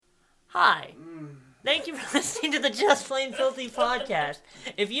Hi. Thank you for listening to the Just Plain Filthy podcast.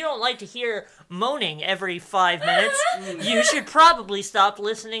 If you don't like to hear moaning every 5 minutes, you should probably stop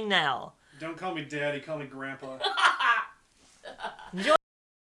listening now. Don't call me daddy, call me grandpa. Enjoy.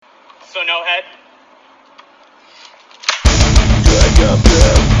 So no head?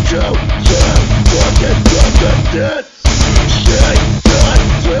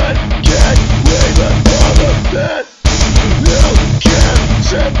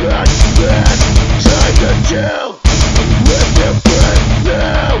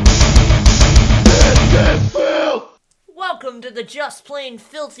 Welcome to the Just Plain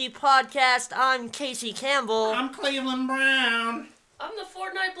Filthy podcast. I'm Casey Campbell. I'm Cleveland Brown. I'm the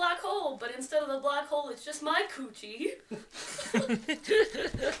Fortnite black hole, but instead of the black hole, it's just my coochie.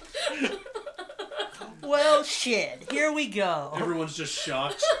 Well, shit. Here we go. Everyone's just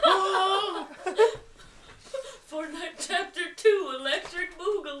shocked. Fortnite Chapter 2, Electric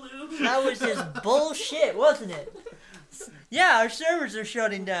Boogaloo. That was just bullshit, wasn't it? Yeah, our servers are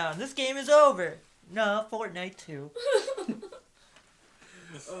shutting down. This game is over. No, Fortnite 2.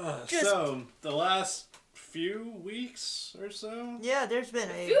 So, the last few weeks or so? Yeah, there's been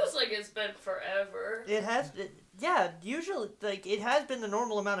It feels like it's been forever. It has... yeah, usually, like, it has been the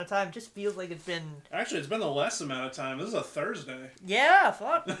normal amount of time. It just feels like it's been... Actually, it's been the less amount of time. This is a Thursday. Yeah,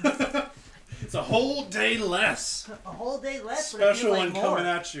 fuck. It's a whole day less. A whole day less, but Special it feels one like more. coming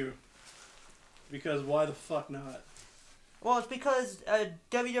at you. Because why the fuck not? Well, it's because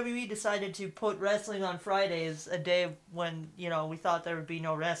WWE decided to put wrestling on Fridays, a day when, you know, we thought there would be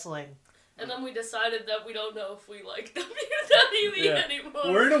no wrestling. And then we decided that we don't know if we like WWE anymore.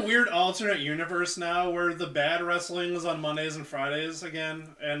 We're in a weird alternate universe now where the bad wrestling is on Mondays and Fridays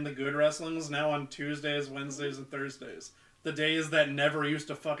again, and the good wrestling is now on Tuesdays, Wednesdays, and Thursdays. The days that never used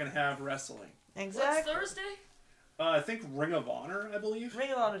to fucking have wrestling. Exactly. What's Thursday? I think Ring of Honor, I believe.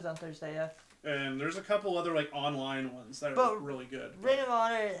 Ring of Honor's on Thursday, yeah. And there's a couple other like online ones that But are really good. Ring of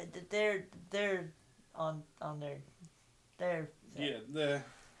Honor, they're on their... Yeah,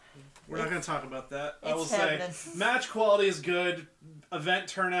 we're not going to talk about that. I will it's say, happening. match quality is good. Event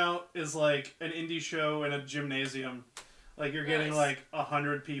turnout is like an indie show in a gymnasium. Like, you're getting Nice. like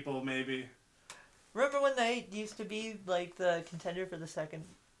 100 people, maybe. Remember when they used to be, like, the contender for the second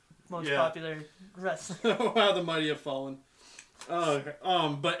most Yeah. popular wrestling? Wow, the mighty have fallen. But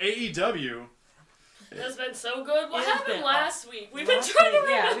AEW... That's been so good. What It has happened been- last week? We've been last trying to week,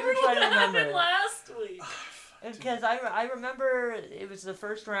 remember yeah, we've been trying to what happened remember. last week. Because I remember it was the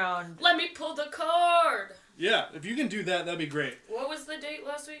first round. Let me pull the card. Yeah, if you can do that, that'd be great. What was the date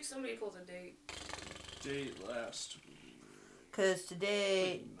last week? Somebody pulled a date. Date last week. Because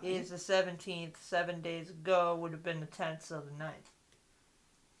today is the 17th. 7 days ago would have been the 10th, so the 9th.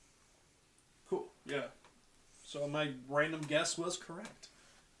 Cool. Yeah. So my random guess was correct.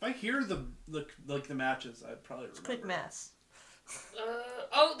 If I hear the matches, I'd probably remember. It's quick maths.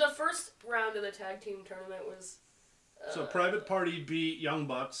 The first round of the tag team tournament was... So Private Party beat Young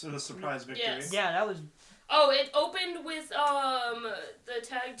Bucks in a surprise victory. Yes. Yeah, that was... Oh, it opened with the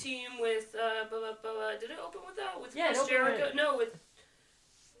tag team with did it open with that? With Yeah, it Chris opened Jericho? with- No, with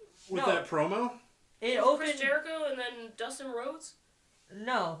With No. that promo? It Chris opened... Jericho and then Dustin Rhodes.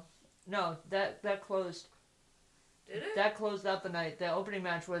 No, that closed. Did it? That closed out the night. The opening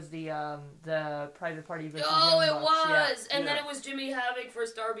match was the Private Party versus Oh, Young it Bucks. was, and then Yeah. it was Jimmy Havoc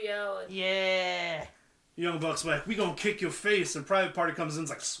versus Darby Allin. Yeah. Young Bucks like, we gonna kick your face, and Private Party comes in,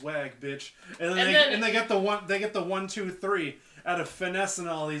 it's like, swag, bitch. And And then then- they get the 1, 2, 3 out of finessing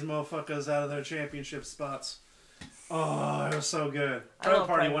all these motherfuckers out of their championship spots. Oh, it was so good. I Private love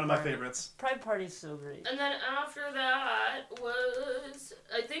Party, Private one of my Party. favorites. Private Party's so great. And then after that was,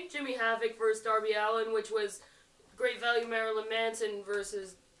 I think, Jimmy Havoc versus Darby Allin, which was Great Value Marilyn Manson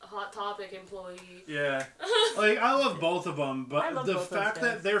versus Hot Topic employee. Yeah. Like, I love both of them, I but love the both those fact guys.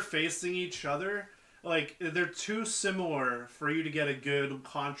 that they're facing each other, like, they're too similar for you to get a good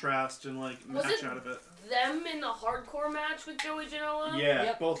contrast and, like, Was match it out of it. Them in the hardcore match with Joey Janela? Yeah,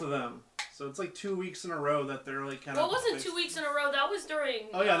 Yep. both of them. So it's like 2 weeks in a row that they're, like, kind Well, of... it wasn't 2 weeks in a row. That was during...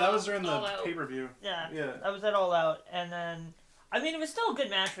 Oh, yeah, that was during the All Out. pay-per-view. Yeah. Yeah. That was that All Out. And then, I mean, it was still a good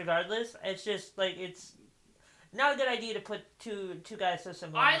match regardless. It's just, like, it's not a good idea to put two guys so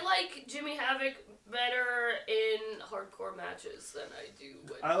similar. I like Jimmy Havoc better in hardcore matches than I do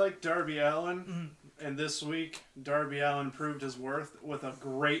with... I like Darby Allin, and this week, Darby Allin proved his worth with a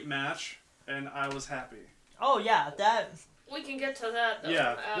great match, and I was happy. Oh, yeah, that... We can get to that, though.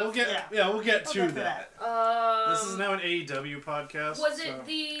 Yeah, we'll get We'll to get to that. This is now an AEW podcast. Was it so.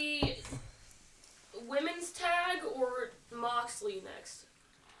 the women's tag or Moxley next?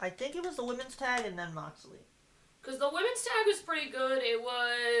 I think it was the women's tag and then Moxley. Because the women's tag was pretty good. It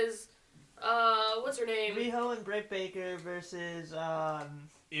was her name? Riho and Britt Baker versus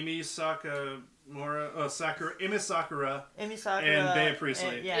Imi Sakura, Emi Sakura and Bea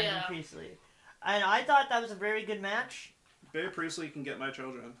Priestley. Bea Priestley. And I thought that was a very good match. Bea Priestley can get my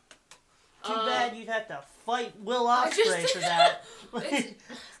children. Too bad you'd have to fight Will Ospreay for that.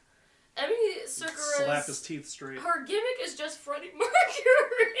 Emi Sakura's... Slap his teeth straight. Her gimmick is just Freddie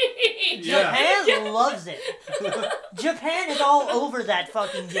Mercury. Yeah. Japan loves it. Japan is all over that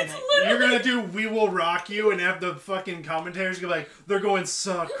fucking gimmick. You're gonna do "We Will Rock You" and have the fucking commentators go like, they're going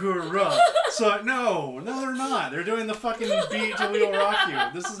Sakura. So no, they're not. They're doing the fucking beat to "We Will Rock You."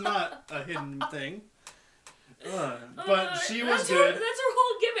 This is not a hidden thing. But she was good. That's her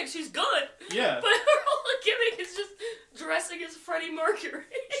whole gimmick. She's good. Yeah. But her whole gimmick is just dressing as Freddie Mercury.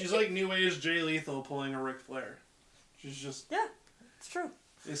 She's like New Age Jay Lethal pulling a Ric Flair. She's just... Yeah, it's true.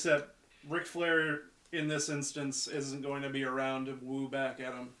 Except Ric Flair, in this instance, isn't going to be around to woo back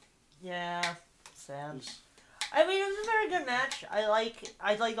at him. Yeah, sad. I mean, it was a very good match. I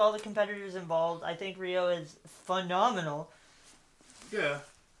like all the competitors involved. I think Rio is phenomenal. Yeah.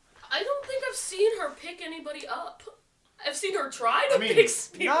 I don't think I've seen her pick anybody up. I've seen her try to pick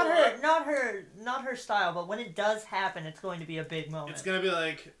people up. Not her style, but when it does happen, it's going to be a big moment. It's going to be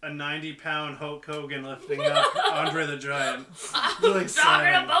like a 90-pound Hulk Hogan lifting up Andre the Giant. I'm Like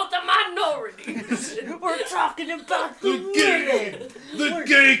talking about the minorities. We're talking about the women. The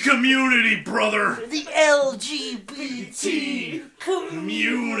gay community, brother. The LGBT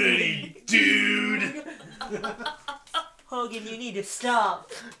community, dude. Hogan, you need to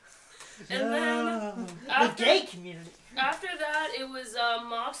stop. And then The gay community. After that, it was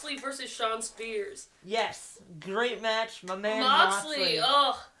Moxley versus Shawn Spears. Yes, great match, my man Moxley.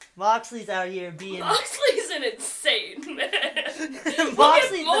 Ugh. Moxley's out here being... Moxley's an insane man. We'll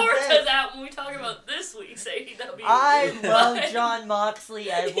Moxley's get more the to best. that when we talk about this week's AEW. I love John Moxley.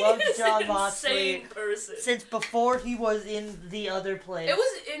 I love John Moxley Insane person. since before he was in the other place. It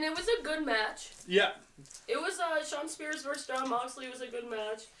was a good match. Yeah. It was Shawn Spears versus John Moxley. It was a good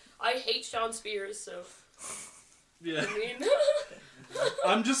match. I hate Shawn Spears, so... Yeah. I mean...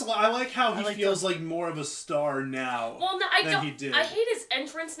 I like how he feels like more of a star now than he did. I hate his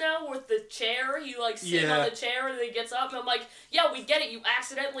entrance now with the chair. He sitting on the chair and then he gets up and I'm like, yeah, we get it. You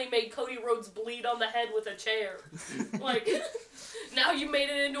accidentally made Cody Rhodes bleed on the head with a chair. Now you made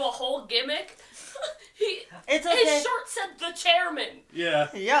it into a whole gimmick. It's okay. His shirt said the chairman. Yeah,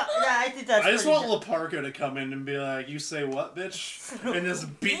 I think that's I just want good. Laparca to come in and be like, you say what, bitch? And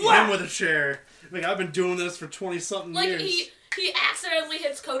just beat him with a chair. Like, I've been doing this for 20-something years. He accidentally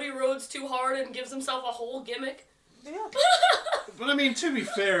hits Cody Rhodes too hard and gives himself a whole gimmick. Yeah. But I mean, to be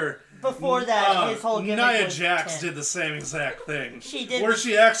fair, before that, his whole gimmick Nia was Jax 10. did the same exact thing. She did. Where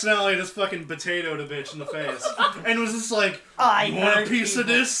she accidentally just fucking potatoed a bitch in the face. And was just like, you want a piece of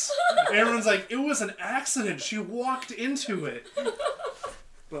this? And everyone's like, it was an accident. She walked into it.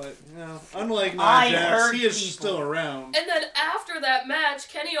 But, unlike Nia Jax, he is still around. And then after that match,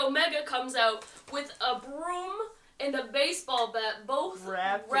 Kenny Omega comes out with a broom and a baseball bat, both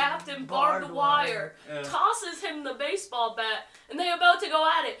wrapped in barbed wire. Tosses him the baseball bat, and they about to go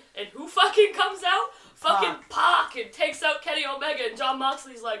at it. And who fucking comes out? Fucking Pac, and takes out Kenny Omega, and John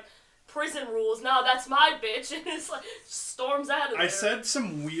Moxley's like, prison rules, nah, that's my bitch, and it's like, storms out of there. I said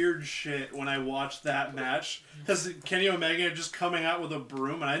some weird shit when I watched that match, because Kenny Omega just coming out with a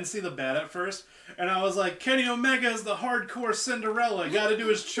broom, and I didn't see the bat at first, and I was like, Kenny Omega is the hardcore Cinderella, gotta do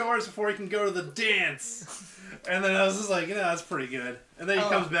his chores before he can go to the dance. And then I was just like, that's pretty good. And then he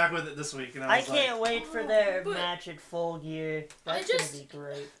comes back with it this week, and I was can't wait for their match at Full Gear. That's gonna be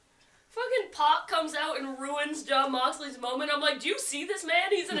great. Fucking Pac comes out and ruins John Moxley's moment. I'm like, do you see this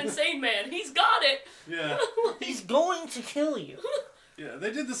man? He's an insane man. He's got it. Yeah. He's going to kill you. Yeah,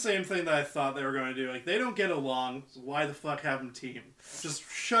 they did the same thing that I thought they were going to do. Like, they don't get along, so why the fuck have them team? Just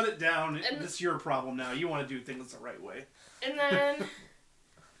shut it down. It's your problem now. You want to do things the right way. And then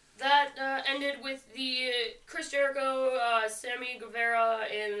that ended with the Chris Jericho, Sammy Guevara,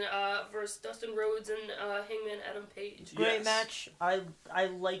 and versus Dustin Rhodes and Hangman Adam Page. Great match. I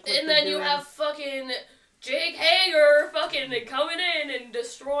like what And they're then doing. you have fucking Jake Hager fucking coming in and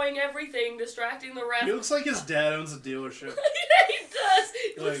destroying everything, distracting the ref. He looks like his dad owns a dealership. Yeah, he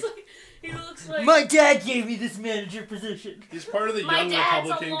does. He looks like my dad gave me this manager position. He's part of the my Young dad's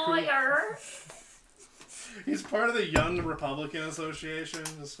Republican a lawyer. He's part of the Young Republican Association.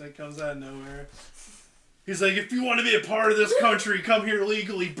 This thing comes out of nowhere. He's like, if you want to be a part of this country, come here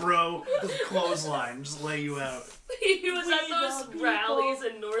legally, bro. Just clothesline, just lay you out. He was at those rallies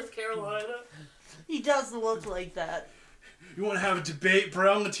in North Carolina. He does look like that. You want to have a debate,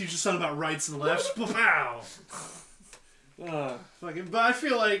 bro? I'm going to teach you something about rights and lefts. Pow! Fucking, but I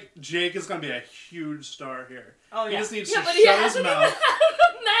feel like Jake is gonna be a huge star here. Oh yeah. He just needs Yeah, to but he shut his hasn't even mouth.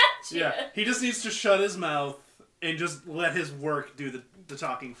 had a match Yeah, yet. he just needs to shut his mouth and just let his work do the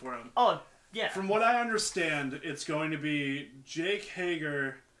talking for him. Oh yeah. From what I understand, it's going to be Jake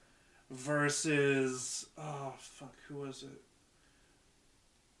Hager versus who was it?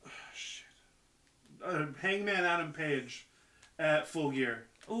 Oh, shit. Hangman Adam Page at Full Gear.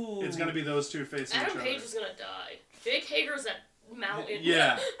 Ooh. It's going to be those two facing each Adam other. Page is gonna die. Jake Hager's a mountain.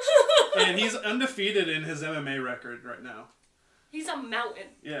 Yeah. And he's undefeated in his MMA record right now. He's a mountain.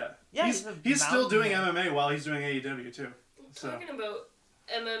 Yeah. Yeah, he's still doing MMA while he's doing AEW too. So. Talking about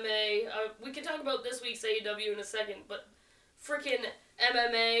MMA, we can talk about this week's AEW in a second, but freaking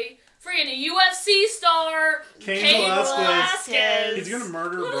MMA, freaking UFC star, Cain Velasquez. He's gonna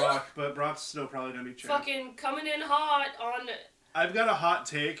murder Brock, but Brock's still probably gonna be champ. Fucking coming in hot on... I've got a hot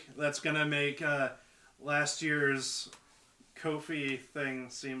take that's gonna make last year's Kofi thing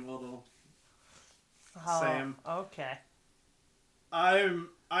seem a little same. Okay.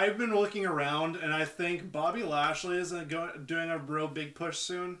 I've been looking around, and I think Bobby Lashley is doing a real big push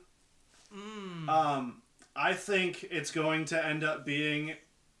soon. I think it's going to end up being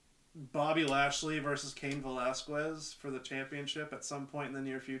Bobby Lashley versus Cain Velasquez for the championship at some point in the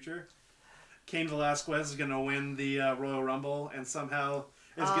near future. Cain Velasquez is going to win the Royal Rumble, and somehow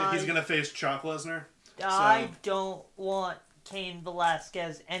he's going to face Brock Lesnar. I don't want Cain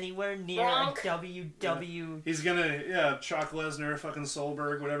Velasquez anywhere near Bronk. a WW. He's going to, Brock Lesnar, fucking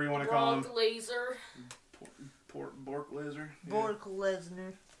Solberg, whatever you want to call him. Bronk Laser. Bork Lesnar. Bork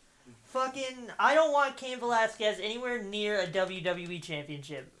Lesnar. Fucking, I don't want Cain Velasquez anywhere near a WWE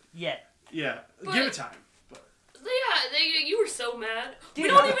championship yet. Yeah, But- give it time. Yeah, you were so mad. Dude, we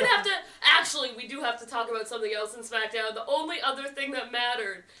don't even have to... Actually, we do have to talk about something else in SmackDown. The only other thing that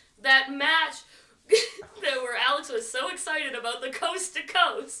mattered, that match where Alex was so excited about the Coast to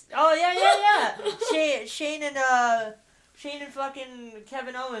Coast. Oh yeah. Shane and fucking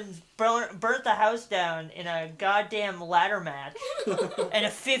Kevin Owens burnt the house down in a goddamn ladder match, and a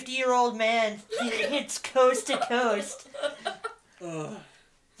 50-year-old man hits coast to coast.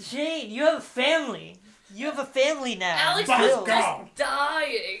 Shane, you have a family. You have a family now. Alex Bill. was just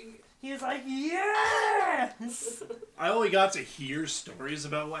dying. He was like, yes! I only got to hear stories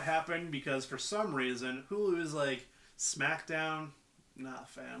about what happened because for some reason Hulu is like, SmackDown, nah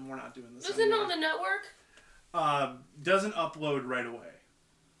fam, we're not doing this Isn't it anymore. on the network? Doesn't upload right away.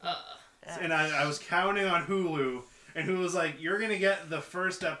 And I was counting on Hulu, and Hulu was like, you're gonna get the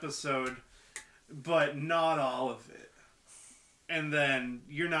first episode, but not all of it. And then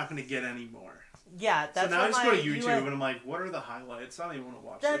you're not gonna get any more. Yeah, that's so now I what just my go to YouTube US and I'm like, what are the highlights? I don't even want to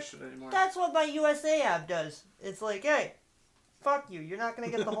watch this shit anymore. That's what my USA app does. It's like, hey, fuck you. You're not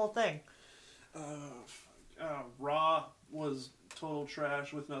going to get the whole thing. Raw was total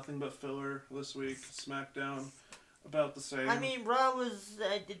trash with nothing but filler this week. SmackDown, about the same. I mean, Raw was...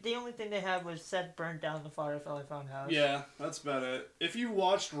 the only thing they had was Seth burned down the Firefly Funhouse. Yeah, that's about it. If you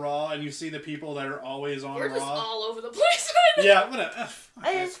watched Raw and you see the people that are always on We're Raw... just all over the place right now. Yeah, whatever.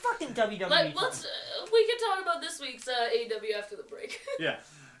 Hey, it's fucking WWE. We can talk about this week's AEW after the break. Yeah.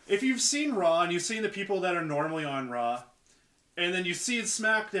 If you've seen Raw and you've seen the people that are normally on Raw, and then you see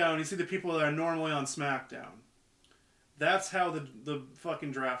SmackDown, you see the people that are normally on SmackDown. That's how the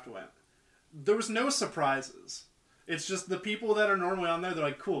fucking draft went. There was no surprises. It's just the people that are normally on there, they're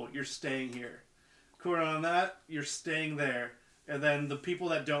like, cool, you're staying here. Cool, on that, you're staying there. And then the people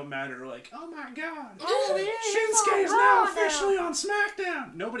that don't matter are like, oh my god, Shinsuke's now officially on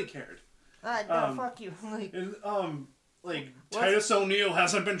SmackDown. Nobody cared. No, fuck you. Titus O'Neil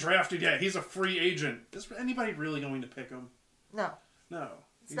hasn't been drafted yet. He's a free agent. Is anybody really going to pick him? No. No.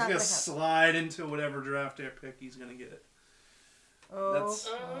 He's not going to gonna slide into whatever draft pick he's going to get.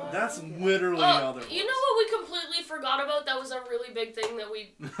 Oh. That's literally all there was. You know what we completely forgot about? That was a really big thing that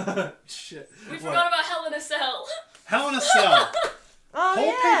we... Shit. We forgot about Hell in a Cell. Hell in a Cell. Oh, Whole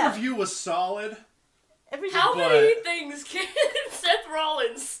yeah. pay-per-view was solid. How many things can Seth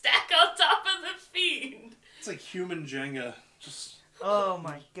Rollins stack on top of the Fiend? It's like human Jenga. Just... Oh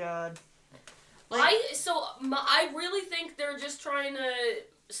my god. I really think they're just trying to...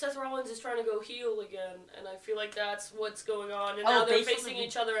 Seth Rollins is trying to go heel again, and I feel like that's what's going on. And now they're facing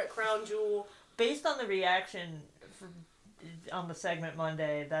each other at Crown Jewel. Based on the reaction on the segment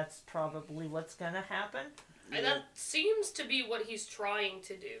Monday, that's probably what's gonna happen. And that seems to be what he's trying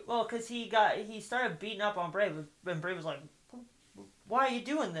to do. Well, because he started beating up on Bray, and Bray was like, "Why are you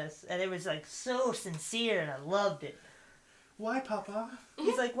doing this?" And it was like so sincere, and I loved it. Why, Papa?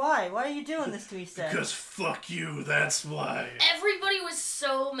 He's like, "Why? Why are you doing this to me, Seth?" Because fuck you, that's why. Everybody was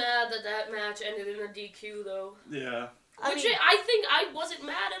so mad that match ended in a DQ, though. Yeah. I think I wasn't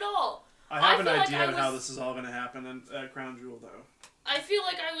mad at all. I have an feel like idea I of how was- this is all going to happen at Crown Jewel, though. I feel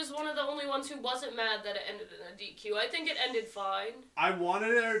like I was one of the only ones who wasn't mad that it ended in a DQ. I think it ended fine. I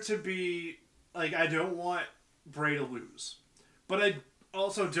wanted there to be, like, I don't want Bray to lose. But I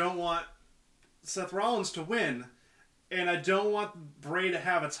also don't want Seth Rollins to win. And I don't want Bray to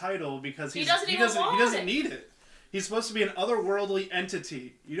have a title because he doesn't need it. He's supposed to be an otherworldly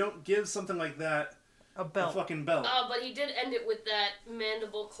entity. You don't give something like that a belt. A fucking belt. But he did end it with that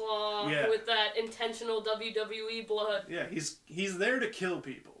mandible claw, with that intentional WWE blood. Yeah, he's there to kill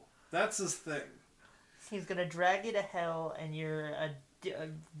people. That's his thing. He's gonna drag you to hell, and you're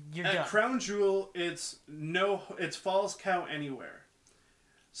done. At Crown Jewel, it's falls count anywhere.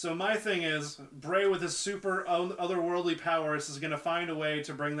 So my thing is, Bray with his super otherworldly powers is gonna find a way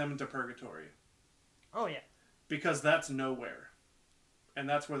to bring them into purgatory. Oh yeah. Because that's nowhere. And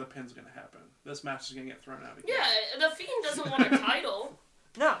that's where the pin's gonna happen. This match is gonna get thrown out again. Yeah, the Fiend doesn't want a title.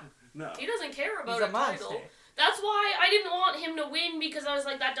 No. He doesn't care about He's a title. monster. That's why I didn't want him to win, because I was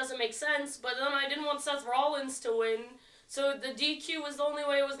like, that doesn't make sense. But then I didn't want Seth Rollins to win, so the DQ was the only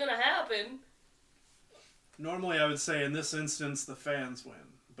way it was gonna happen. Normally I would say in this instance the fans win.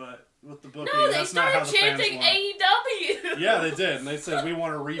 But with the booking, No, that's not how the fans chanting won. AEW. Yeah, they did. And they said, we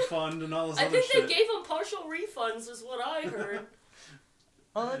want a refund and all this I other shit. think they gave him partial refunds, is what I heard.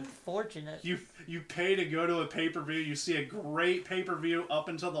 Unfortunate. You pay to go to a pay-per-view, you see a great pay-per-view up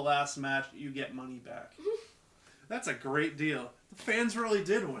until the last match, you get money back. That's a great deal. The fans really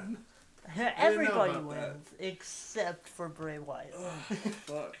did win. Everybody wins, except for Bray Wyatt.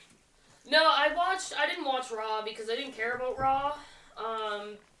 Fuck. No, I didn't watch Raw because I didn't care about Raw.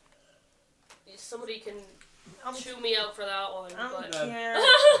 Somebody can chew me out for that one.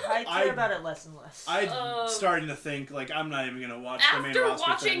 I care about it less and less. I'm starting to think, like, I'm not even going to watch the main After roster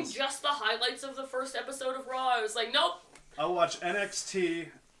watching things. just the highlights of the first episode of Raw, I was like, nope. I'll watch NXT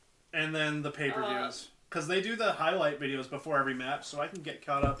and then the pay-per-views. Because they do the highlight videos before every match, so I can get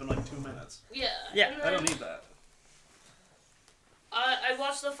caught up in, like, 2 minutes. Yeah. I don't need that. I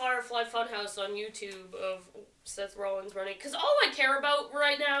watched the Firefly Funhouse on YouTube of Seth Rollins running, because all I care about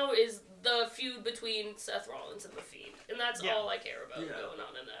right now is the feud between Seth Rollins and The Fiend, and that's all I care about going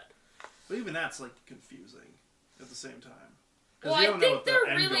on in that. But even that's, like, confusing at the same time. Well, I think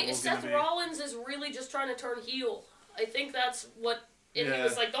Seth Rollins is really just trying to turn heel. I think that's what, and he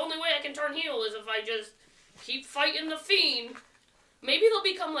was like, the only way I can turn heel is if I just keep fighting The Fiend. Maybe they'll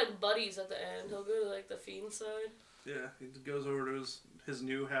become, like, buddies at the end. He'll go to, like, The Fiend side. Yeah, he goes over to his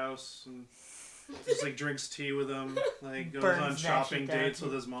new house and just, like, drinks tea with him. Like, goes on shopping dates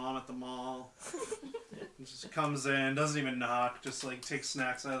with his mom at the mall. Just comes in, doesn't even knock, just, like, takes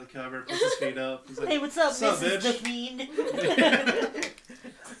snacks out of the cupboard, puts his feet up. He's like, hey, what's up, Mrs. bitch? The Fiend?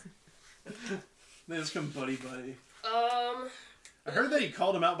 They just come buddy-buddy. I heard that he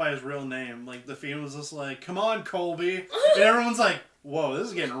called him out by his real name. Like, the Fiend was just like, come on, Colby. And everyone's like, whoa, this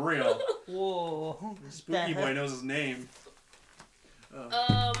is getting real. Whoa. Spooky Boy knows his name. You want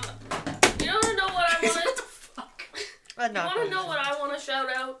to know what I want to... You want to know what I want to shout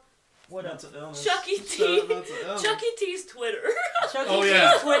out? What else? Chucky T. Chucky T's Twitter. Chucky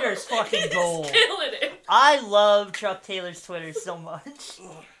T's Twitter's fucking gold. Killing it. I love Chuck Taylor's Twitter so much.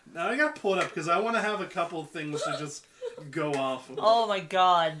 Now I gotta pull it up because I want to have a couple things to just go off of. Oh my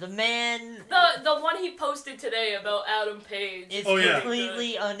god, the man... The one he posted today about Adam Page is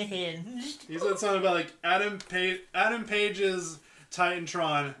completely unhinged. He said something about, like, Adam Page's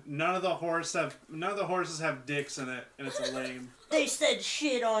Titantron. None of the horses have dicks in it, and it's lame. They said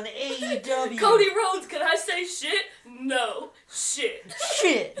shit on AEW. Cody Rhodes, can I say shit? No. Shit.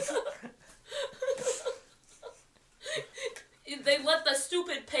 Shit. They let the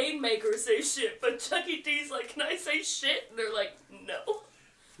stupid Painmaker say shit, but Chucky T's like, can I say shit? And they're like, no.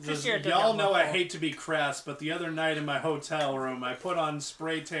 Says, y'all know I hate to be crass, but the other night in my hotel room, I put on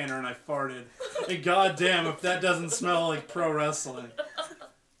spray tanner and I farted. And goddamn, if that doesn't smell like pro wrestling.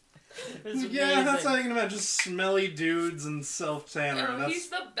 Yeah, that's how you can imagine. Just smelly dudes and self-tanner. He's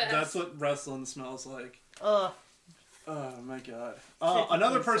the best. That's what wrestling smells like. Oh my god.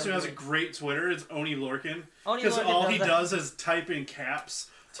 Another person who has a great Twitter is Oni Lorcan. Because all he does is type in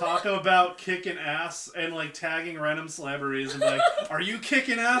caps, talking about kicking ass, and, like, tagging random celebrities and be like, are you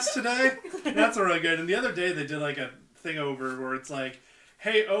kicking ass today? And that's really good. And the other day they did, like, a thing over where it's like,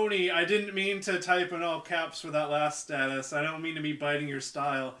 hey, Oni, I didn't mean to type in all caps for that last status. I don't mean to be biting your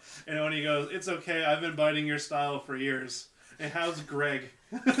style. And Oni goes, it's okay, I've been biting your style for years. And how's Greg?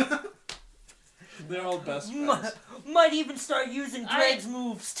 They're all best friends. Might even start using Greg's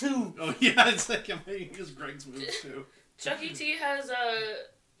moves, too. Oh, yeah, it's like I might use Greg's moves, too. Chucky T has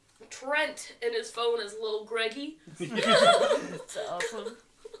Trent in his phone as Lil Greggy. That's awesome.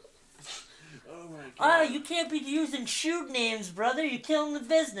 Oh my god. You can't be using shoot names, brother. You're killing the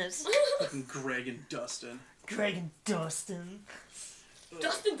business. Fucking Greg and Dustin. Greg and Dustin.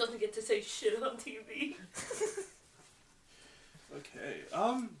 Dustin doesn't get to say shit on TV. Okay.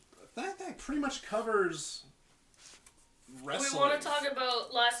 That pretty much covers wrestling. We want to talk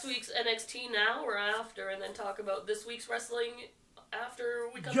about last week's NXT now or after, and then talk about this week's wrestling after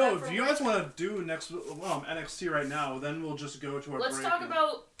we come back from if you guys want to do NXT right now, then we'll just go to our Let's break talk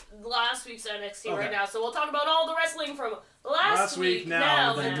about last week's NXT right now. So we'll talk about all the wrestling from last week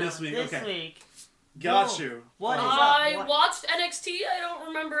now, then now. this week. This week. Got you. What is I up? watched NXT. I don't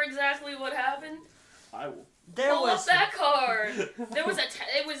remember exactly what happened. I will. Pull up that card. There was a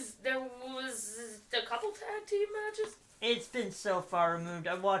couple tag team matches. It's been so far removed.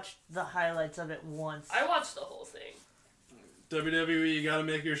 I watched the highlights of it once. I watched the whole thing. WWE, you gotta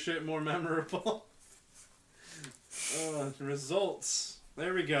make your shit more memorable. Results.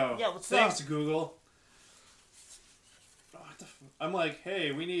 There we go. Yeah, what's Thanks, up? Google. I'm like,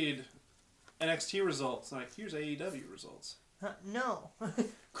 hey, we need NXT results. I'm like, here's AEW results. No.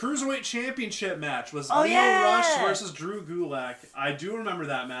 Cruiserweight Championship match was Oh, Leo yeah! Rush versus Drew Gulak. I do remember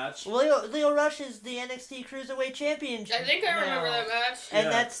that match. Leo Rush is the NXT Cruiserweight Champion. I think I remember that match. And Yeah.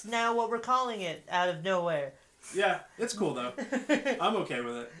 that's now what we're calling it, out of nowhere. Yeah, it's cool though. I'm okay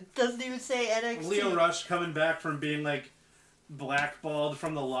with it. Doesn't even say NXT. Leo Rush coming back from being like blackballed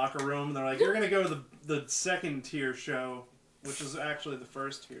from the locker room. They're like, you're gonna go to the second tier show, which is actually the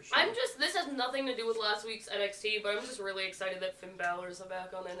first tier show. This has nothing to do with last week's NXT, but I'm just really excited that Finn Balor's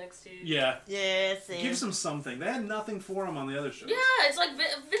back on NXT. Yeah. Yeah, same. Gives him something. They had nothing for him on the other shows. Yeah, it's like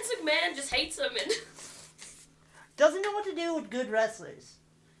Vince McMahon just hates him, and Doesn't know what to do with good wrestlers.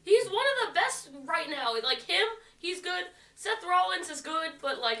 he's one of the best right now. Like him, he's good. Seth Rollins is good,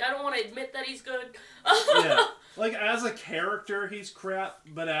 but like I don't want to admit that he's good. Yeah. Like as a character, he's crap,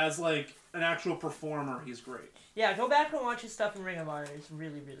 but as like an actual performer, he's great. Yeah, go back and watch his stuff in Ring of Honor. It's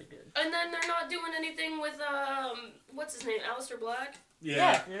really, really good. And then they're not doing anything with what's his name, Aleister Black.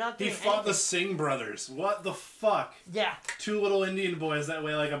 Yeah. they're not He doing fought the anything. Singh brothers. What the fuck? Yeah, Two little Indian boys that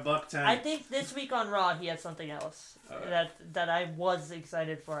weigh like $110. I think this week on Raw he had something else that I was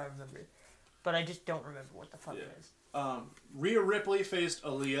excited for. I remember, but I just don't remember what the fuck it is. Rhea Ripley faced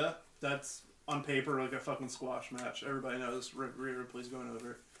Aaliyah. That's on paper like a fucking squash match. Everybody knows Rhea Ripley's going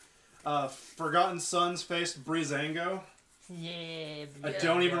over. Forgotten Sons faced Breezango. Yeah. I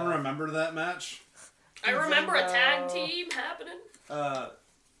don't even remember that match. I remember a tag team happening.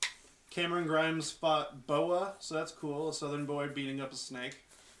 Cameron Grimes fought Boa, so that's cool. A southern boy beating up a snake.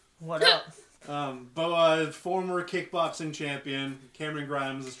 What up? Boa, former kickboxing champion. Cameron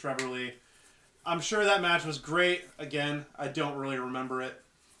Grimes is Trevor Lee. I'm sure that match was great. Again, I don't really remember it.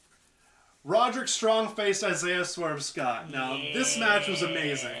 Roderick Strong faced Isaiah Swerve Scott. Now, this match was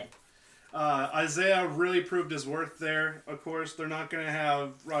amazing. Isaiah really proved his worth there. Of course, they're not going to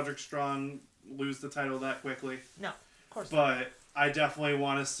have Roderick Strong lose the title that quickly. No, of course not. But I definitely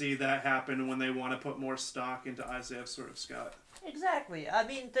want to see that happen when they want to put more stock into Isaiah Swerve Scott. Exactly. I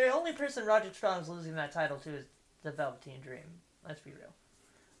mean, the only person Roger Strong's losing that title to is the Velveteen Dream. Let's be real.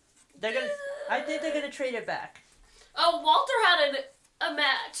 I think they're gonna trade it back. Oh, Walter had a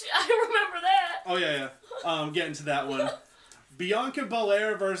match. I remember that. Oh yeah. Getting to that one. Bianca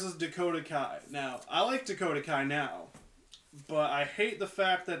Belair versus Dakota Kai. Now, I like Dakota Kai now, but I hate the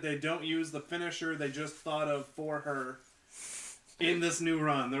fact that they don't use the finisher they just thought of for her in this new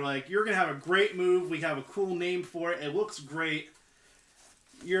run. They're like, you're gonna have a great move. We have a cool name for it. It looks great.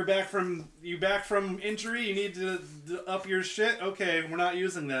 You're back from injury. You need to up your shit. Okay, we're not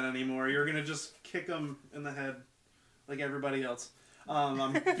using that anymore. You're gonna just kick them in the head like everybody else.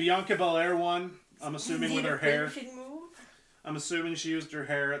 Bianca Belair won. I'm assuming with her hair. Move? I'm assuming she used her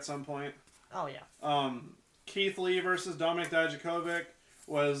hair at some point. Oh yeah. Keith Lee versus Dominik Dijakovic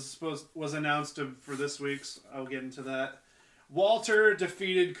was announced for this week's. I'll get into that. Walter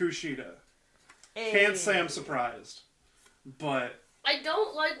defeated Kushida. Hey. Can't say I'm surprised, but I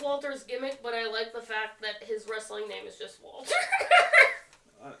don't like Walter's gimmick, but I like the fact that his wrestling name is just Walter.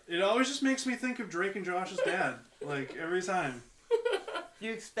 it always just makes me think of Drake and Josh's dad. Like every time.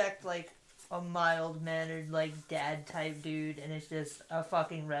 You expect like a mild-mannered like dad type dude, and it's just a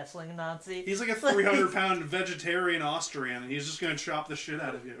fucking wrestling Nazi. He's like a 300-pound vegetarian Austrian, and he's just gonna chop the shit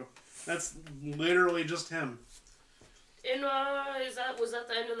out of you. That's literally just him. And was that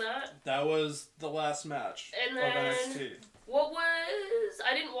the end of that? That was the last match And of then NXT. what was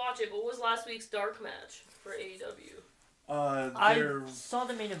I didn't watch it, but what was last week's dark match for AEW? I saw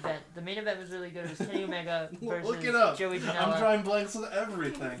the main event. The main event was really good. It was Kenny Omega versus Look it up. Joey Janela. I'm drawing blanks with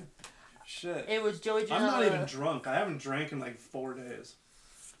everything. Shit. It was Joey Janela. I'm not even drunk. I haven't drank in like 4 days.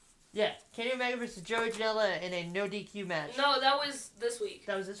 Yeah, Kenny Omega versus Joey Janela in a no DQ match. No, that was this week.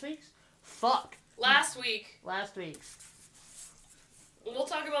 That was this week's? Fuck. Last week. Last week's. We'll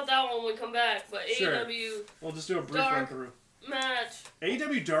talk about that one when we come back, but Sure. AEW We'll just do a brief Dark run through. match.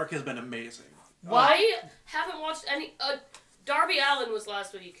 AEW Dark has been amazing. I haven't watched any... Darby Allin was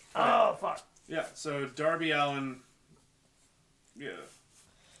last week. Oh, fuck. Yeah, so Darby Allin... Yeah.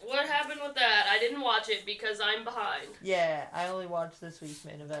 What happened with that? I didn't watch it because I'm behind. Yeah, I only watched this week's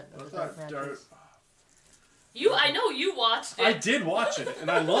main event of the dark matches. I know you watched it. I did watch it, and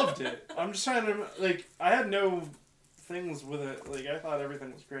I loved it. I'm just trying to... Like, I had no things with it. Like, I thought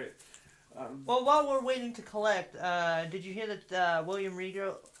everything was great. Well, while we're waiting to collect, did you hear that William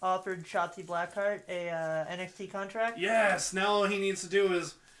Regal offered Shotzi Blackheart a NXT contract? Yes, now all he needs to do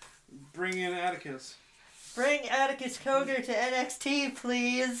is bring in Atticus. Bring Atticus Cogar to NXT,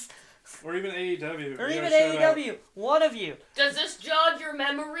 please. Or even AEW. Or even AEW. One of you. Does this jog your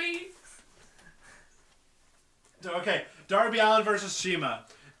memory? Okay, Darby Allin versus Shima.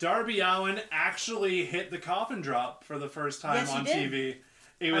 Darby Allin actually hit the coffin drop for the first time on TV.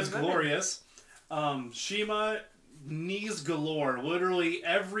 It was glorious. Shima, knees galore. Literally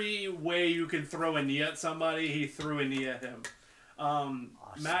every way you can throw a knee at somebody, he threw a knee at him. Awesome.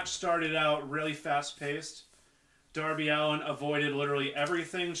 Match started out really fast-paced. Darby Allin avoided literally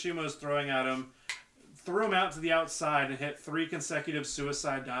everything Shima was throwing at him, threw him out to the outside, and hit 3 consecutive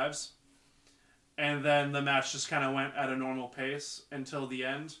suicide dives. And then the match just kind of went at a normal pace until the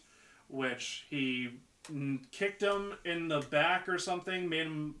end, which he kicked him in the back or something, made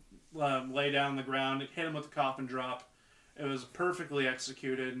him lay down on the ground, hit him with the coffin drop. It was perfectly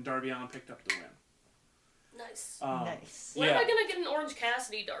executed, and Darby Allin picked up the win. Nice. Nice. When am I going to get an Orange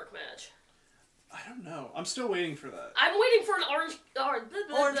Cassidy dark match? I don't know. I'm still waiting for that. I'm waiting for an Orange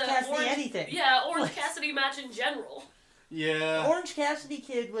Cassidy anything. Yeah, Orange Cassidy match in general. Yeah. Orange Cassidy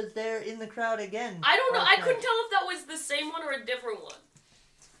Kid was there in the crowd again. I don't know. I couldn't tell if that was the same one or a different one.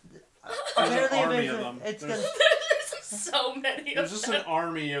 There's an army of them. There's so many of them. There's just an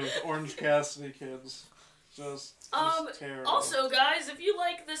army of Orange Cassidy kids. Just terrible. Also, guys, if you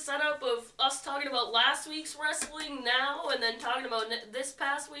like the setup of us talking about last week's wrestling now and then talking about this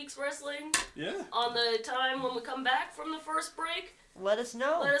past week's wrestling on the time when we come back from the first break, let us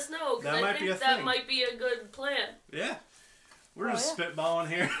know. Let us know, because I think that might be a good plan. Yeah. We're just spitballing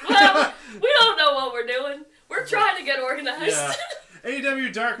here. Well, we don't know what we're doing. We're trying to get organized. Yeah.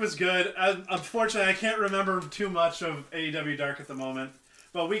 AEW Dark was good. Unfortunately, I can't remember too much of AEW Dark at the moment.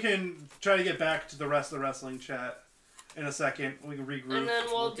 But we can try to get back to the rest of the wrestling chat in a second. We can regroup. And then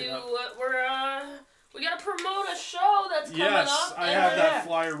we'll do what we gotta promote a show that's coming up. Yes, I have that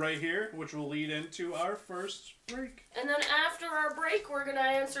flyer right here, which will lead into our first break. And then after our break, we're gonna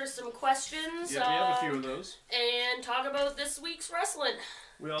answer some questions. Yeah, we have a few of those. And talk about this week's wrestling.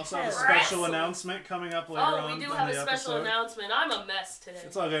 We also have a special announcement coming up later on. Oh, we do have a special announcement. I'm a mess today.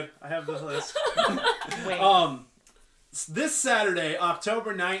 It's all good. I have the list. Wait. This Saturday,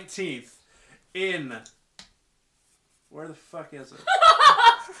 October 19th, in... Where the fuck is it?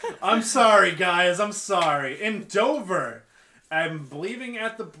 I'm sorry, guys. I'm sorry. In Dover. I'm believing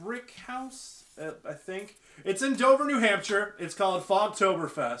at the Brick House, I think. It's in Dover, New Hampshire. It's called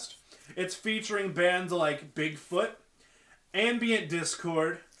Fogtoberfest. It's featuring bands like Bigfoot, Ambient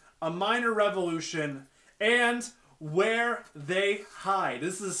Discord, A Minor Revolution, and Where They Hide.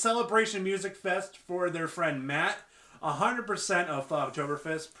 This is a celebration music fest for their friend Matt. 100% of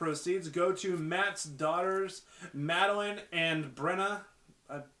Fogtoberfest proceeds go to Matt's daughters, Madeline and Brenna.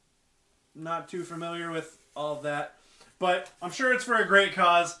 I'm not too familiar with all of that, but I'm sure it's for a great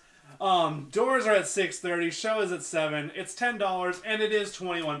cause. Doors are at 6:30, show is at 7. It's $10, and it is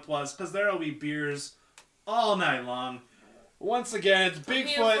 21+, because there will be beers all night long. Once again, it's Bigfoot. I'm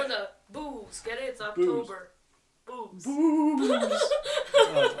here for the booze. Get it? It's October. Booze.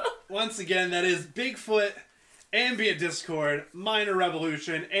 Once again, that is Bigfoot, Ambient Discord, Minor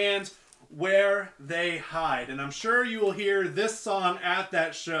Revolution, and Where They Hide. And I'm sure you will hear this song at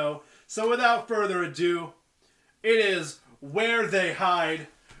that show. So without further ado, it is Where They Hide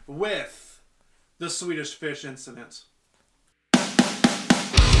with the Swedish Fish Incident.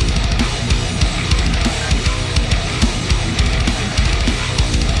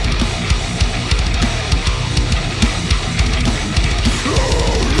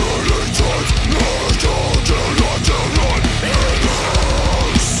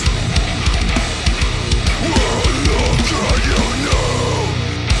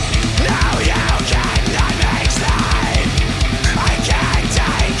 Now you cannot make slave.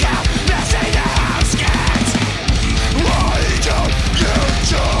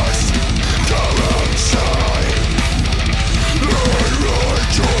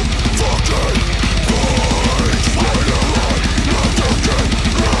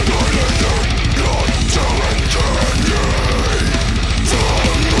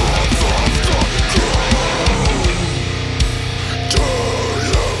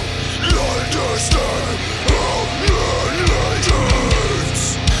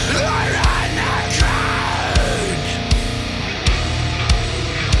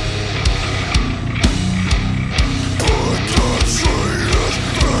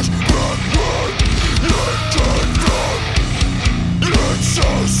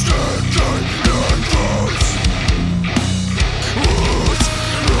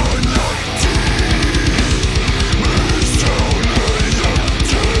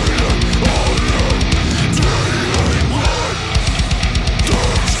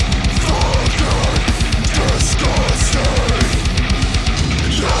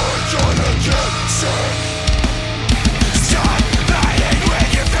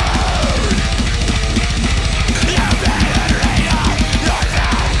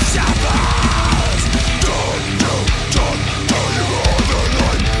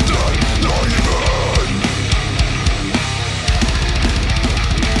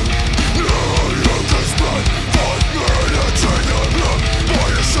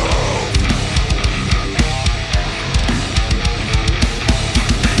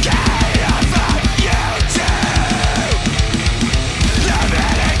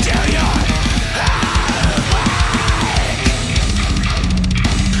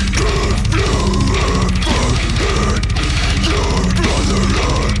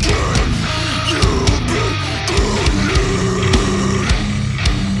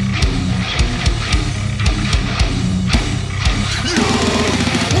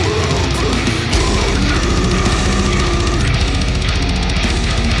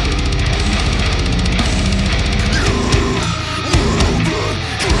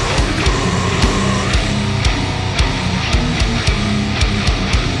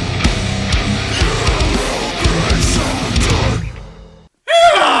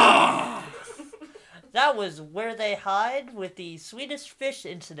 Hyde with the Swedish Fish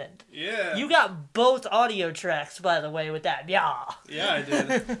incident. Yeah. You got both audio tracks, by the way, with that. Yeah. Yeah, I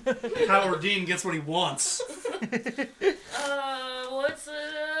did. Howard Dean gets what he wants. What's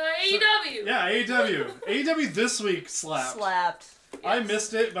AEW? Yeah, AEW. AEW this week slapped. Yes. I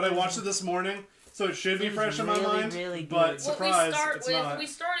missed it, but I watched it this morning, so it should be fresh in my mind. Really good. But surprise, it's not. We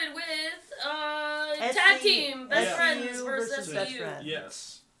started with tag team best friends versus best SVU. friends.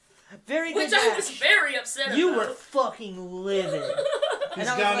 Yes. Very good Which match. I was very upset about. You were fucking livid. He's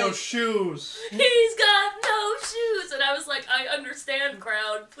got no shoes. He's got no shoes, and I was like, I understand,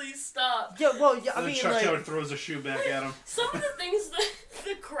 crowd. Please stop. Yeah, well, yeah, I And mean, Chuck like, Howard throws a shoe back at him. Some of the things that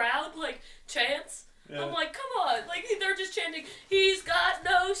the crowd chants. Yeah. I'm like, come on, they're just chanting. He's got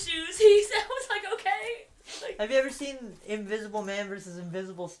no shoes. I was like, okay. have you ever seen Invisible Man versus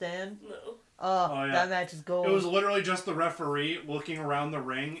Invisible Stan? No. Oh, yeah. that match is gold. It was literally just the referee looking around the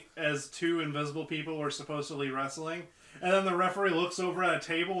ring as two invisible people were supposedly wrestling. And then the referee looks over at a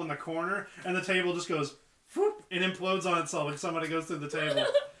table in the corner, and the table just goes, whoop, and implodes on itself like somebody goes through the table.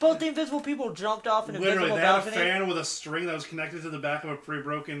 Both the invisible people jumped off an Literally, invisible they had a balcony. fan with a string that was connected to the back of a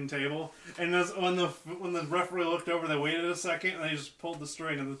pre-broken table. And when the referee looked over, they waited a second, and they just pulled the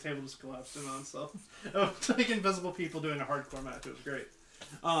string, and the table just collapsed in on itself. It was like invisible people doing a hardcore match. It was great.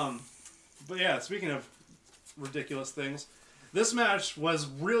 But yeah, speaking of ridiculous things, this match was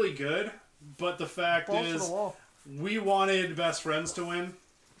really good, but the fact Balls to is, the wall. we wanted Best Friends to win.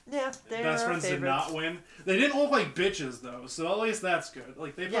 Yeah, they Best were Friends favorites. did not win. They didn't look like bitches, though, so at least that's good.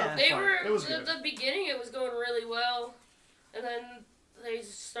 Like, they put up a They fight. were, It was at good. the beginning it was going really well, and then they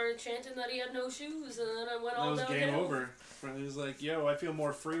started chanting that he had no shoes, and then it went all That was downhill. game over. He was like, yo, I feel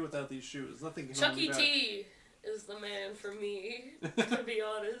more free without these shoes. Nothing can hold me Chucky back. T is the man for me, to be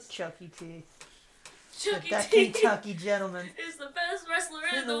honest. Chucky T. Chucky That T Kentucky gentleman. is the best wrestler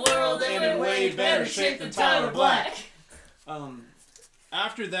in the world, world, and in way better shape than Tyler Black.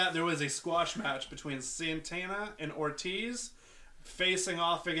 After that, there was a squash match between Santana and Ortiz facing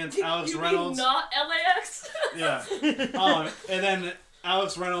off against Alex You Reynolds. mean not LAX? Yeah. And then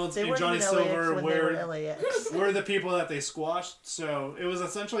Alex Reynolds They and weren't Johnny even Silver LAX when they were LAX. were the people that they squashed. So it was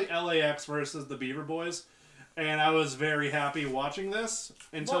essentially LAX versus the Beaver Boys. And I was very happy watching this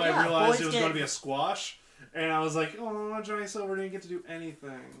until Well, yeah, I realized boys it was get- going to be a squash. And I was like, oh, Johnny Silver didn't get to do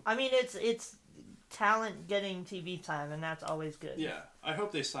anything. I mean, it's talent getting TV time, and that's always good. Yeah, I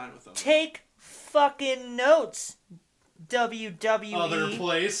hope they sign with them. Take fucking notes, WWE. Other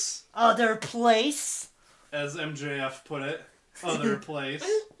place, Other place. as MJF put it. Other place.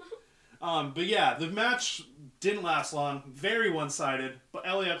 But yeah, the match didn't last long. Very one-sided. But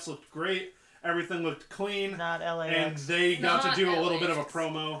LAX looked great. Everything looked clean. Not And LAX. they got to Not do a little bit of a LAX.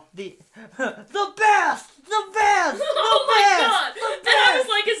 promo. The best! The best! Oh my god! The And I was best!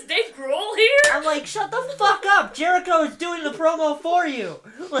 like, is Dave Grohl here? I'm like, shut the fuck up! Jericho is doing the promo for you!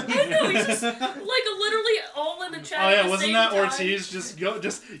 Like, I know, he's just literally all in the chat. Oh at yeah, the wasn't same that time. Ortiz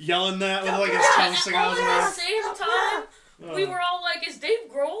just yelling that with like his tongue sticking out All his at the mouth? same time, we were all like, is Dave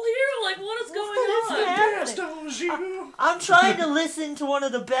Grohl here? Like, what is going What is on? happening? Best you. I'm trying to listen to one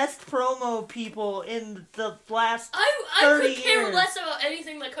of the best promo people in the last I 30 could care years. less about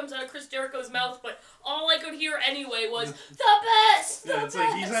anything that comes out of Chris Jericho's mouth, but all I could hear anyway was, the best! The Yeah, it's best!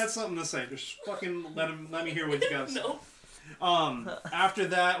 like he's had something to say. Just fucking let me hear what he's got to say. No. After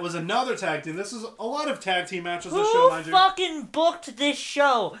that was another tag team. This is a lot of tag team matches this show, Who mind you. fucking booked this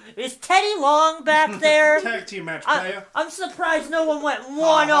show? Is Teddy Long back there? Tag team match, playa. I'm surprised no one went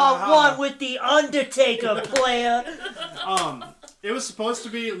one-on-one with The Undertaker, player. It was supposed to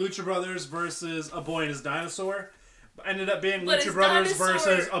be Lucha Brothers versus a boy and his dinosaur. Ended up being But Lucha his Brothers dinosaur-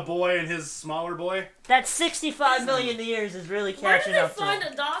 versus a boy and his smaller boy. That 65 million years is really Where did catching they up to find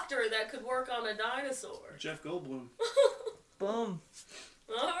him. a doctor that could work on a dinosaur? Jeff Goldblum. Boom.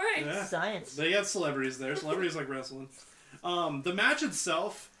 Alright. Yeah. Science. They got celebrities there. Celebrities like wrestling. The match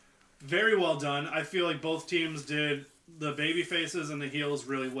itself, very well done. I feel like both teams did the baby faces and the heels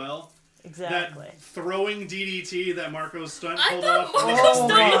really well. Exactly. That throwing DDT that Marco Stunt I pulled thought off. Marco was Oh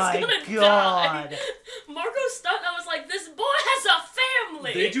Stunt great. was my gonna God. die. Marco Stunt, I was like, this boy has a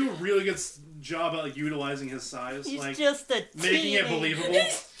family! They do a really good job at utilizing his size. He's like just a making it teenager. believable.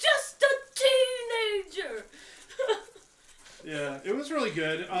 He's just a teenager! Yeah, it was really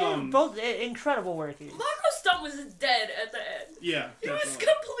good. Both incredible workers. Marco Stunt was dead at the end. Yeah, He was definitely.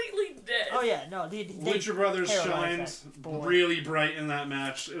 completely dead. Oh yeah, no, they Lucha Brothers paralyzed shined that boy. really bright in that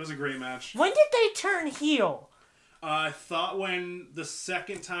match. It was a great match. When did they turn heel? I thought when the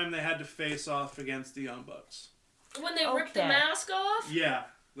second time they had to face off against the Young Bucks. When they ripped the Okay. mask off? Yeah,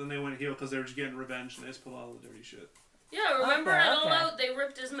 then they went heel because they were just getting revenge and they just pulled all the dirty shit. Yeah, remember Okay, at All okay. Out, they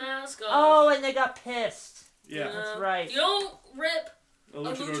ripped his mask off. Oh, and they got pissed. Yeah. That's right. You don't rip A a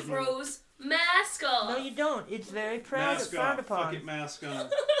luchador's Lucha move. Bros mask off. No, you don't. It's very Mask frowned off. upon. Fuck it, mask on.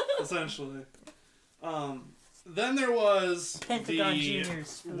 Essentially. Then there was Pentagon the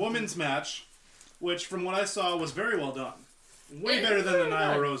Juniors. women's match, which from what I saw was very well done. Way It better was than the very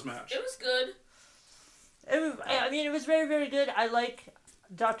Nyla good. Rose match. It was good. It was very, very good. I like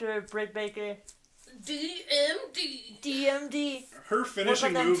Dr. Britt Baker. DMD. DMD. Her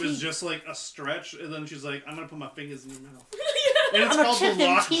finishing them move is teeth? just like a stretch, and then she's like, I'm gonna put my fingers in your mouth. Yeah. And it's I'm gonna called chip the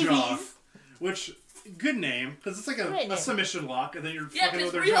them lockjaw, TVs. which, good name, because it's like Great a name. submission lock, and then you're Yeah, fucking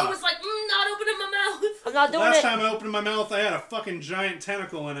because with their Riho jaw. was like, not opening my mouth. I'm not doing Last it. time I opened my mouth, I had a fucking giant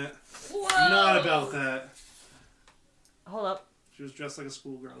tentacle in it. Whoa. Not about that. Hold up. She was dressed like a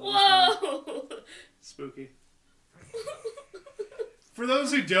schoolgirl. Whoa. Spooky. For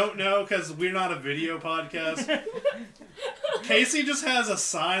those who don't know, because we're not a video podcast, Casey just has a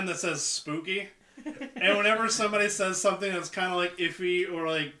sign that says spooky. And whenever somebody says something that's kind of like iffy or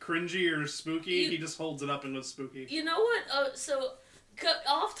like cringy or spooky, he just holds it up and goes spooky. You know what?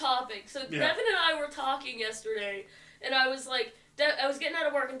 Off topic. So Yeah. Devin and I were talking yesterday, and I was like, I was getting out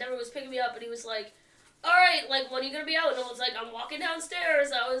of work, and Devin was picking me up, and he was like, all right, like, when are you going to be out? And I was like, I'm walking downstairs.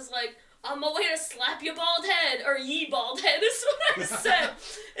 I was like, on my way to slap your bald head, or ye bald head is what I said.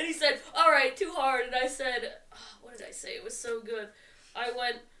 And he said, all right, too hard. And I said, what did I say? It was so good. I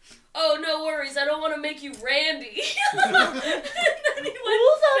went, oh, no worries, I don't want to make you Randy. And then he went,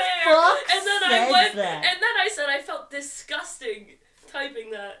 Who the fair. fuck And then says I went, that? and then I said I felt disgusting typing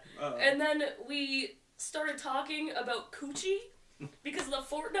that. Uh-oh. And then we started talking about coochie because of the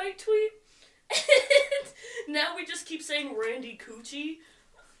Fortnite tweet. And now we just keep saying Randy Coochie.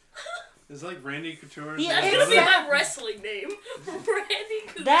 It's like Randy Couture's Yeah, That's it's gonna be that- my wrestling name. Randy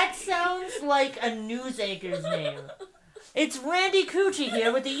Coochie. That sounds like a news anchor's name. It's Randy Coochie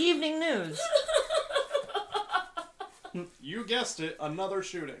here with the evening news. You guessed it, another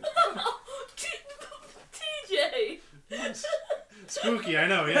shooting. TJ. Spooky, I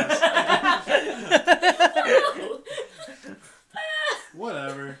know, yes.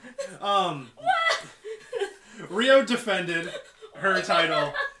 Whatever. Rio defended her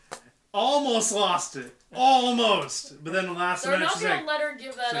title. Almost lost it. Almost. But then last They're minute not she's gonna like, let her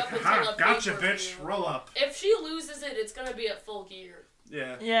give that up until ha, a gotcha, pay-per-view. bitch. Roll up. If she loses it, it's gonna be at Full Gear.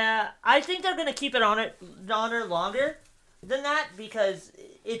 Yeah. Yeah, I think they're gonna keep it on her longer than that because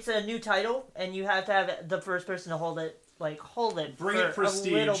it's a new title and you have to have the first person to hold it Bring for it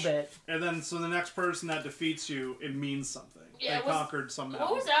prestige. a little bit. And then, so the next person that defeats you, it means something. Yeah, they conquered some What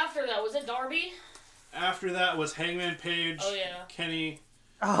mountain. was after that? Was it Darby? After that was Hangman Page, Oh, yeah. Kenny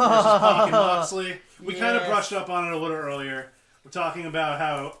versus Pac and Moxley. We kind of Yes. brushed up on it a little earlier. We're talking about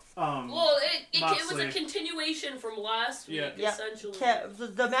how Well, it was Moxley. a continuation from last week, Yeah. Yeah, essentially.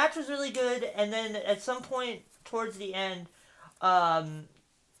 the match was really good, and then at some point towards the end,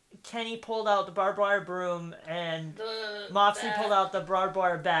 Kenny pulled out the barbed wire broom, and The Moxley bat. pulled out the barbed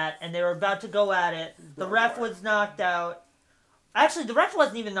wire bat, and they were about to go at it. The ref was knocked out. Actually, the ref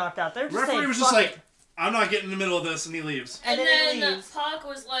wasn't even knocked out. They were just referee saying, was just "Fuck like, it." I'm not getting in the middle of this, and he leaves. And And then he then leaves. Pac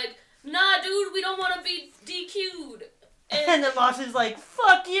was like, nah, dude, we don't want to be DQ'd. And then Moxley's like,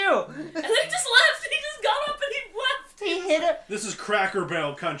 "Fuck you!" And then he just left. He just got up and he left. He hit it. This is Cracker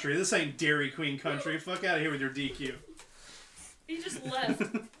Barrel country. This ain't Dairy Queen country. Fuck out of here with your DQ. He just left.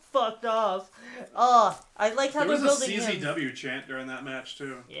 Fucked off. Oh, I like how There they're was a building him. CZW chant during that match,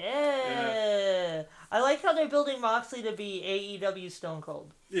 too. Yeah. I like how they're building Moxley to be AEW Stone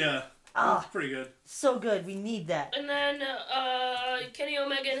Cold. Yeah. Ah. That's pretty good. So good. We need that. And then Kenny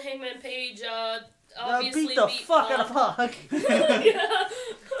Omega and Hangman Page obviously Beat the fuck out of Pac. Yeah.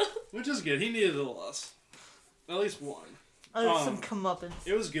 Which is good. He needed a loss. At least one. Some comeuppance.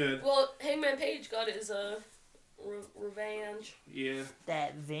 It was good. Well, Hangman Page got his revenge. Yeah.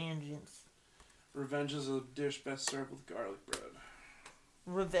 That vengeance. Revenge is a dish best served with garlic bread.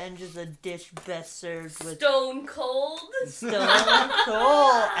 Revenge is a dish best served with Stone Cold. Stone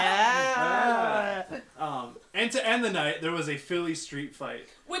Cold. Ah. And to end the night, there was a Philly street fight.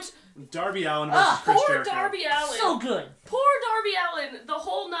 Which, Darby Allin versus Chris poor Jericho. Darby Allin. So good. Poor Darby Allin. The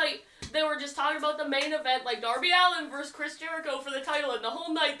whole night, they were just talking about the main event, like Darby Allin versus Chris Jericho for the title, and the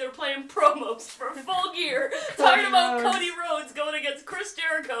whole night they're playing promos for Full Gear, talking about Rhodes. Cody Rhodes going against Chris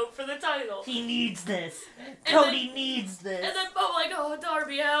Jericho for the title. He needs this. And Cody then- needs this. And then I'm like, oh,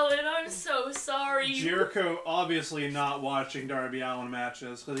 Darby Allin, I'm so sorry. Jericho obviously not watching Darby Allin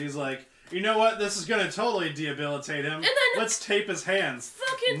matches because he's like, you know what? This is gonna totally debilitate him. And then- Let's tape his hands.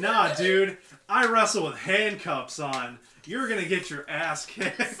 Fucking Nah, dude. I wrestle with handcuffs on. You're gonna get your ass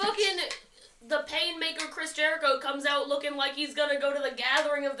kicked. Fucking the Painmaker Chris Jericho comes out looking like he's gonna go to the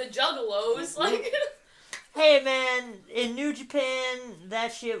gathering of the Juggalos. Like, Hey man, in New Japan,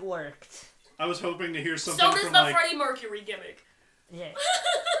 that shit worked. I was hoping to hear something So does from, the like, Freddie Mercury gimmick. Yeah.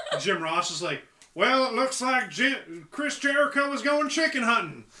 Jim Ross is like, well, it looks like Chris Jericho is going chicken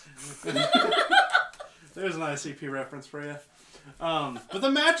hunting. There's an ICP reference for you. But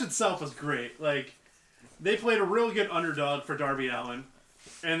the match itself was great. Like, they played a real good underdog for Darby Allin.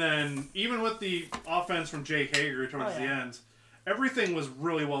 And then, even with the offense from Jake Hager towards the end, everything was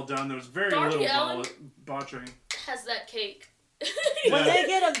really well done. There was very little botching. Has that cake. When they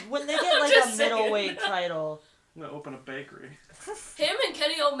get like a middleweight title, I'm gonna open a bakery. Him and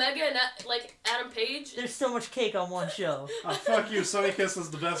Kenny Omega and like Adam Page. there's so much cake on one show. Oh, fuck you. Sonny Kiss is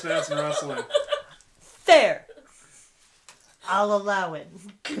the best ass in wrestling. Fair. I'll allow it.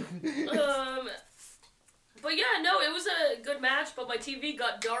 But yeah, no, it was a good match, but my TV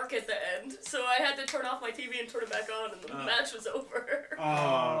got dark at the end, so I had to turn off my TV and turn it back on, and the match was over.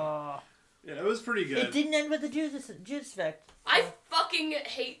 Yeah, it was pretty good. It didn't end with the Judas effect. I fucking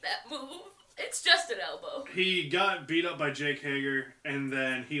hate that move. It's just an elbow. He got beat up by Jake Hager, and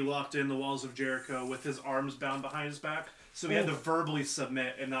then he locked in the walls of Jericho with his arms bound behind his back, so he had to verbally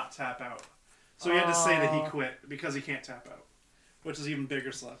submit and not tap out. So he had to say that he quit because he can't tap out, which is even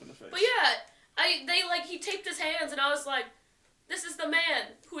bigger slap in the face. But yeah, he taped his hands, and I was like, this is the man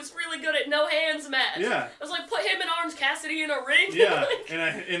who is really good at no hands match. Yeah. I was like, put him and Orange Cassidy in a ring. Yeah,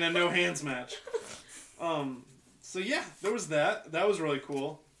 in a no hands match. So yeah, there was that. That was really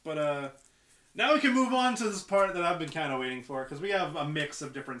cool. But now we can move on to this part that I've been kind of waiting for, because we have a mix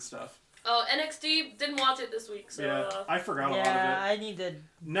of different stuff. Oh, NXT, didn't watch it this week, so... Yeah, I forgot a lot of it. Yeah, I need to...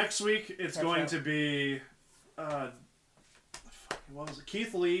 Next week, it's going to be... what was it?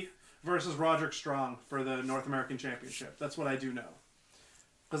 Keith Lee versus Roderick Strong for the North American Championship. That's what I do know.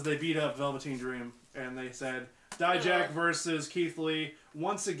 Because they beat up Velveteen Dream, and they said, Dijak versus Keith Lee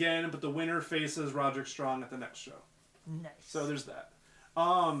once again, but the winner faces Roderick Strong at the next show. Nice. So there's that.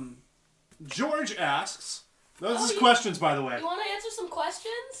 George asks... Those are questions, by the way. You want to answer some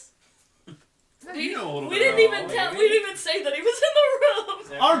questions? You know a little we bit didn't about even we didn't even say that he was in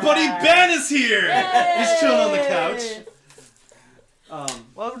the room. Our buddy Ben is here! Yay! He's chilling on the couch.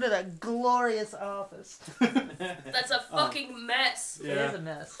 Welcome to that glorious office. That's a fucking mess. It is a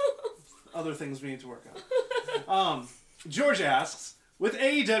mess. Other things we need to work on. George asks, with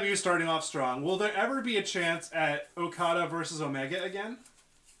AEW starting off strong, will there ever be a chance at Okada versus Omega again?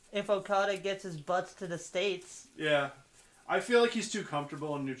 If Okada gets his butts to the States. Yeah. I feel like he's too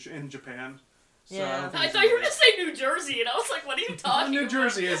comfortable in Japan. So Yeah. I thought you were going to say New Jersey, and I was like, what are you talking New about?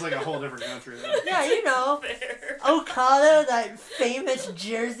 Jersey is like a whole different country, though. Yeah, you know. Fair. Okada, that famous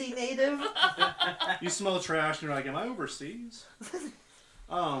Jersey native. You smell trash and you're like, am I overseas?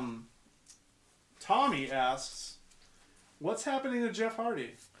 Tommy asks, what's happening to Jeff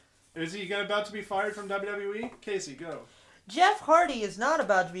Hardy? Is he about to be fired from WWE? Casey, go. Jeff Hardy is not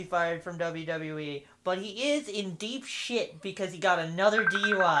about to be fired from WWE, but he is in deep shit because he got another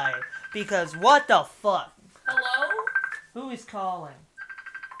DUI. Because what the fuck? Hello? Who is calling?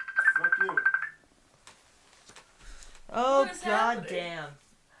 Fuck you. Oh, What is god happening?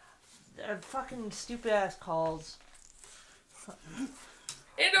 damn. Fucking stupid ass calls.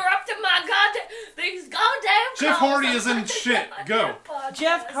 Interrupting my these goddamn Jeff calls. Hardy is in shit. Go.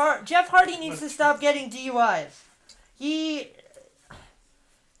 Jeff Hardy needs to stop getting DUIs.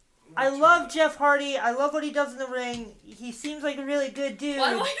 I love Jeff Hardy. I love what he does in the ring. He seems like a really good dude. Who's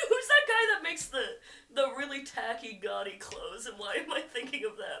that guy that makes the really tacky, gaudy clothes, and why am I thinking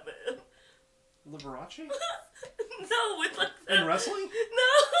of that man? Liberace? No, with like In wrestling?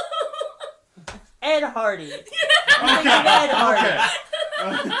 No. Ed Hardy. Yeah. Okay. Ed Hardy.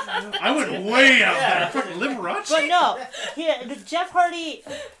 Okay. I went way out there. Fucking Liberace? But no, Jeff Hardy,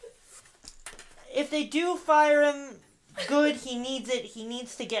 if they do fire him, good, he needs it. He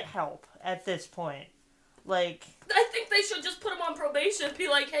needs to get help at this point. Like, I think they should just put him on probation and be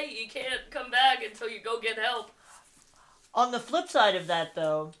like, hey, you can't come back until you go get help. on the flip side of that,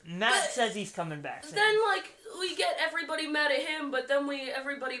 though, Matt says he's coming back soon. Then, like, we get everybody mad at him, but then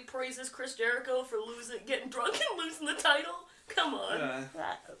everybody praises Chris Jericho for getting drunk and losing the title. Come on.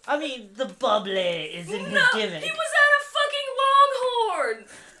 I mean, the bubbly is in his gimmick. He was at a fucking Longhorn.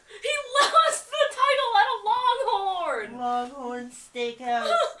 He lost the title at a Longhorn. Longhorn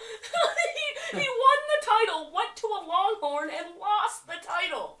Steakhouse. he won the title, went to a Longhorn, and lost the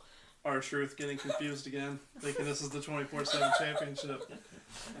title. R-Truth getting confused again, thinking this is the 24/7 championship.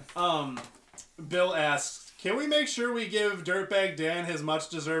 Bill asks, can we make sure we give Dirtbag Dan his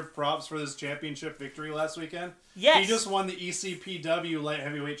much-deserved props for his championship victory last weekend? Yes. He just won the ECPW Light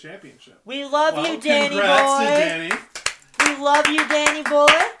Heavyweight Championship. We love you, Danny congrats boy. to Danny. We love you, Danny boy.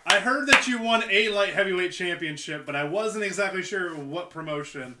 I heard that you won a light heavyweight championship, but I wasn't exactly sure what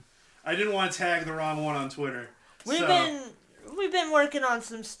promotion. I didn't want to tag the wrong one on Twitter. We've been working on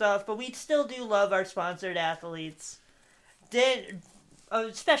some stuff, but we still do love our sponsored athletes.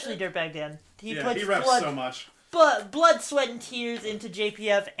 Especially Dirtbag Dan. He reps so much. Blood, sweat, and tears into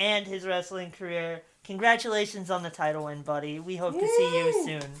JPF and his wrestling career. Congratulations on the title win, buddy. We hope to see you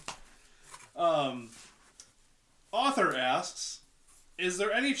soon. Author asks, is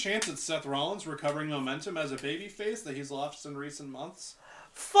there any chance that Seth Rollins recovering momentum as a babyface that he's lost in recent months?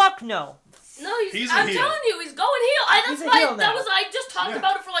 Fuck no. No, a I'm heel. telling you, he's going heel. He's a heel now. I just talked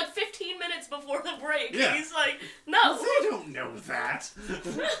about it for like 15 minutes before the break. Yeah. He's like, no. They don't know that.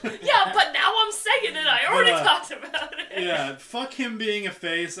 Yeah, but now I'm saying it. I already talked about it. Yeah, fuck him being a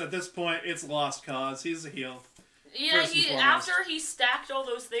face. At this point, it's lost cause. He's a heel. Yeah, after he stacked all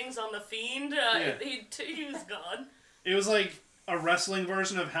those things on the Fiend, he was gone. It was like a wrestling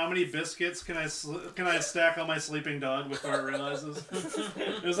version of how many biscuits can I stack on my sleeping dog before it realizes.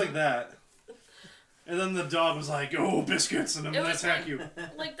 It was like that. And then the dog was like, "Oh, biscuits," and I'm gonna attack you.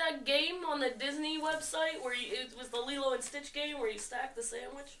 Like that game on the Disney website where it was the Lilo and Stitch game where you stack the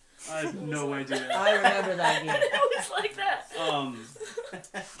sandwich. I have no idea. I remember that game. It was like that.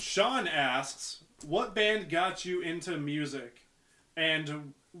 Sean asks, what band got you into music?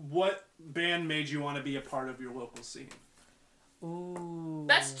 And what band made you want to be a part of your local scene? Ooh.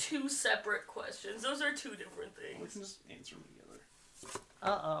 That's two separate questions. Those are two different We things. can just answer them together.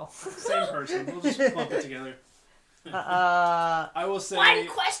 Uh-oh. Same person. We'll just clump it together. I will say... One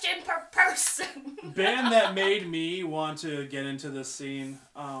question per person! Band that made me want to get into this scene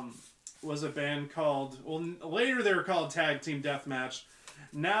was a band called... Well, later they were called Tag Team Deathmatch.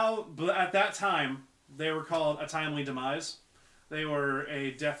 Now, but at that time, they were called A Timely Demise. They were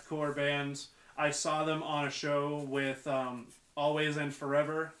a deathcore band. I saw them on a show with Always and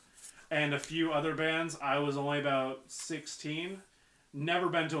Forever and a few other bands. I was only about 16. Never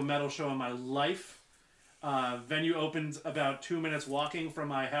been to a metal show in my life. Venue opened about 2 minutes walking from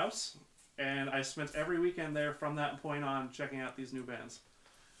my house, and I spent every weekend there from that point on checking out these new bands.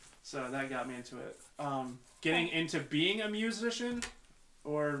 So that got me into it. Getting into being a musician,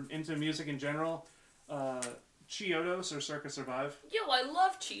 or into music in general, Chiodos or Circa Survive. Yo, I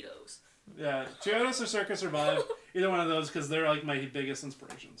love Cheetos. Yeah, Chiodos or Circa Survive. Either one of those, because they're like my biggest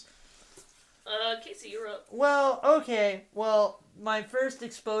inspirations. Casey, you're up. Well, okay. Well, my first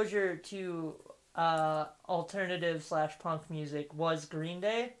exposure to alternative/punk music was Green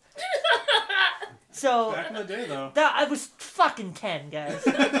Day. So Back in the day, though. I was fucking 10, guys.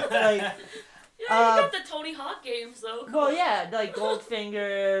 Like, Yeah, you got the Tony Hawk games, though. Come well, on. yeah, like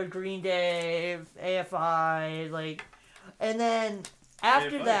Goldfinger, Green Day, AFI, like, and then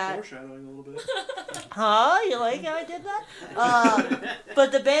after AFI that, foreshadowing a little bit. huh? You like how I did that?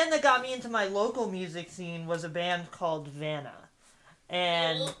 But the band that got me into my local music scene was a band called Vanna,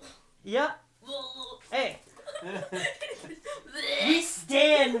 and yeah, hey. We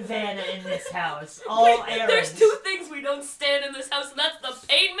stand Vanna in this house. All errands. There's two things we don't stand in this house, and that's the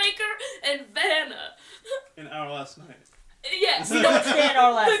Painmaker and Vanna. In Our Last Night. Yes. We don't stand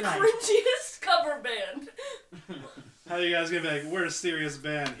our last The night. cringiest cover band. How you guys gonna be like, we're a serious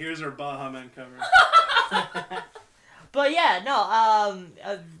band, here's our Baha Men cover. But yeah, no,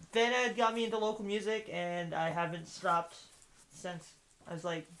 Vanna got me into local music, and I haven't stopped since I was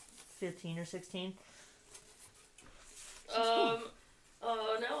like 15 or 16. Now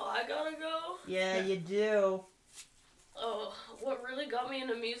I gotta go. Yeah, you do. Oh, what really got me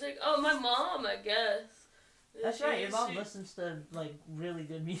into music? Oh, my mom, I guess. That's right, your mom listens to, like, really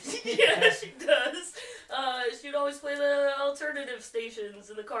good music. Yeah, she does. She'd always play the alternative stations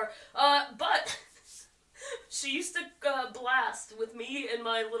in the car. But she used to blast with me and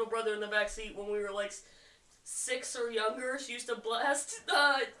my little brother in the back seat when we were, like, 6 or younger. She used to blast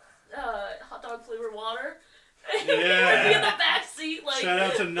hot dog flavored water. Yeah. We'd be in the back seat, like... Shout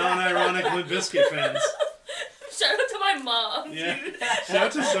out to non-ironic Limp Bizkit fans. Shout out to my mom, Yeah. dude. Shout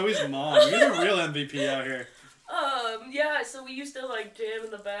out to Zoe's mom. You're the real MVP out here. Yeah, so we used to, like, jam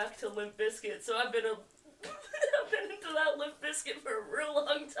in the back to Limp Bizkit, so I've been into that Limp Bizkit for a real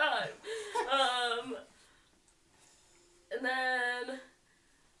long time. And then...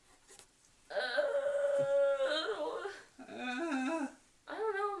 I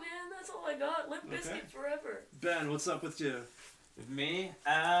don't know, man. That's all I got. Limp Bizkit forever. Ben, what's up with you? With me,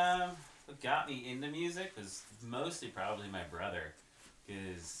 what got me into music was mostly probably my brother,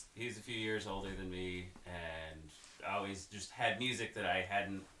 because he's a few years older than me, and always just had music that I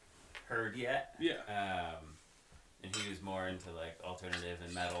hadn't heard yet. Yeah. And he was more into like alternative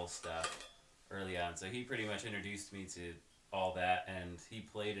and metal stuff early on, so he pretty much introduced me to all that, and he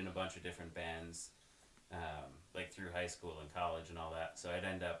played in a bunch of different bands, like through high school and college and all that. So I'd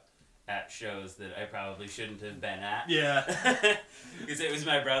end up at shows that I probably shouldn't have been at. Yeah. Because it was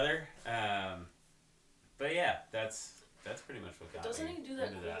my brother. But yeah, that's pretty much what got Doesn't me he do that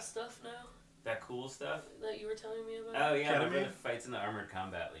into cool stuff now? That cool stuff? That you were telling me about? Oh yeah, Ketamine? remember the fights in the Armored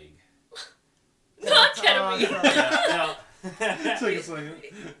Combat League? Not ketamine! No. Take a second.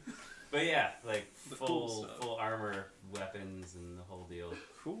 But yeah, like The cool full stuff. full armor, weapons, and the whole deal.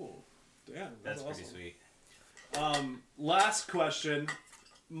 Cool. Damn, That's awesome. pretty sweet. Last question.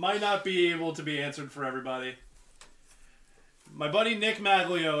 Might not be able to be answered for everybody. My buddy Nick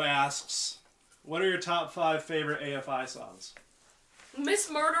Maglio asks, what are your top 5 favorite AFI songs?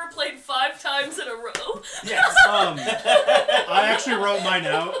 Miss Murder played 5 times in a row. Yes. I actually wrote mine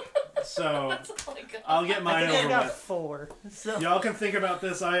out, so Oh my god. I'll get mine I think I over got with. 4. So. Y'all can think about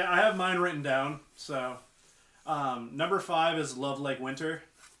this. I have mine written down. So, number 5 is Love Like Winter.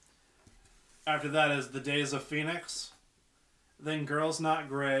 After that is The Days of Phoenix. Then Girls Not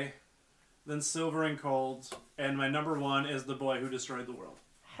Grey. Then Silver and Cold. And my number 1 is The Boy Who Destroyed the World.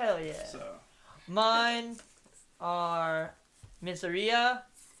 Hell yeah. So, Mine are Miseria,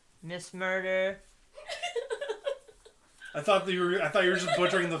 Miss Murder. I thought you were just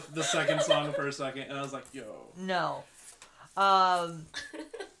butchering the second song for a second, and I was like, yo. No.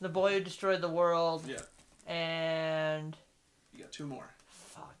 The Boy Who Destroyed the World. Yeah. And You got 2 more.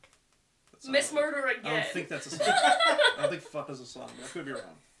 fuck. That's not- Miss Murder I again. don't think that's a song. I don't think fuck is a song. I could be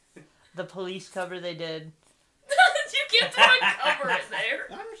wrong. The Police cover they did. You can't throw a cover in there.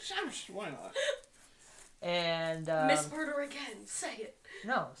 Why not? And Miss Murder again. Say it.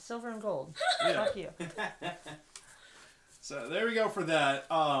 no, Silver and Gold. Yeah. Fuck you. So there we go for that.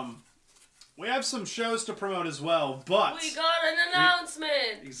 We have some shows to promote as well, but We got an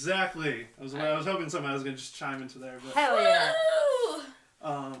announcement. exactly. I was hoping somebody was gonna just chime into there, but Hell yeah.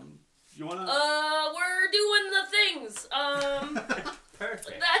 Woo! you wanna? We're doing the things.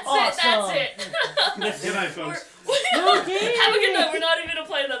 Perfect. That's Awesome. it. That's it. Good night, folks. Okay. Have a good night. We're not even gonna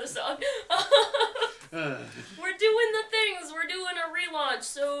play another song. Uh, We're doing the things. We're doing a relaunch.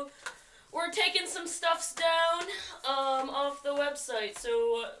 So we're taking some stuffs down off the website.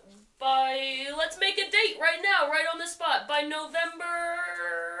 So let's make a date right now, right on the spot. By November.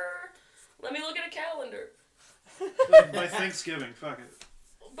 Let me look at a calendar. by Thanksgiving, fuck it.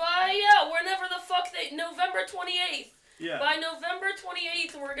 Whenever the fuck November 28th. Yeah. By November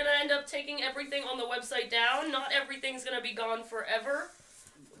 28th, we're going to end up taking everything on the website down. Not everything's going to be gone forever.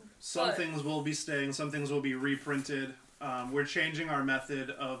 Some but- things will be staying. Some things will be reprinted. We're changing our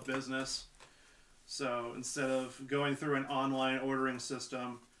method of business. So instead of going through an online ordering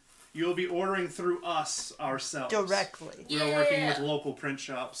system, you'll be ordering through us ourselves. Directly. We're working Yeah. with local print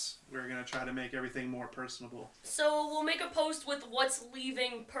shops. We're going to try to make everything more personable. So we'll make a post with what's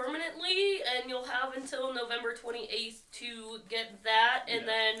leaving permanently, and you'll have until November 28th to get that, and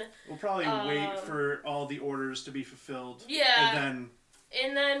then... We'll probably wait for all the orders to be fulfilled. Yeah.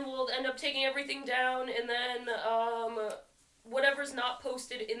 And then we'll end up taking everything down, and then whatever's not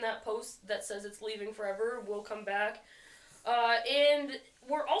posted in that post that says it's leaving forever will come back. And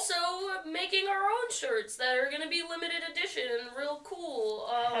we're also making our own shirts that are going to be limited edition and real cool.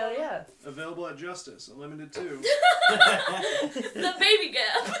 Hell yeah. available at Justice, a limited too. The Baby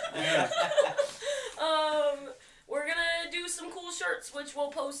Gap. Yeah. We're going to do some cool shirts, which we'll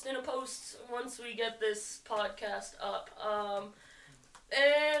post in a post once we get this podcast up.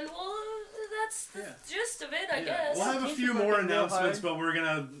 And, well, that's the gist of it, I guess. We'll have a Keep few it more working real announcements, hard. but we're going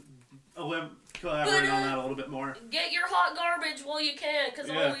to collaborate on that a little bit more. Get your hot garbage while you can, because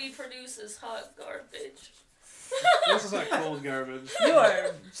Yeah. all we produce is hot garbage. This is not cold garbage. You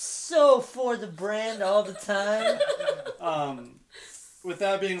are so for the brand all the time. With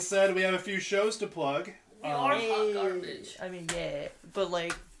that being said, we have a few shows to plug. We are hot garbage. I mean, yeah, but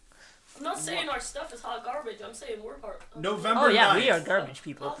like, I'm not saying our stuff is hot garbage. I'm saying we're hot. November oh yeah, 9th. we are garbage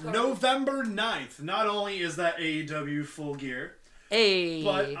people. Hot garbage. November 9th. Not only is that AEW Full Gear, Hey.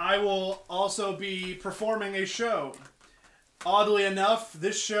 but I will also be performing a show. Oddly enough,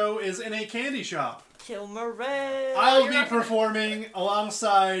 this show is in a candy shop. Kill Murray. I'll you're be not gonna- performing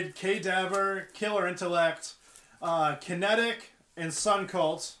alongside K Dabber, Killer Intellect, Kinetic, and Sun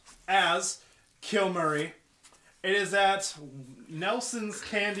Cult as Kill Murray. It is at Nelson's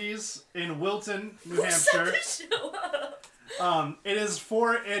Candies in Wilton, New Who set Hampshire. this show up? It is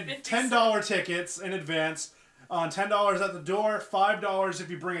for $10 tickets in advance. $10 at the door, $5 if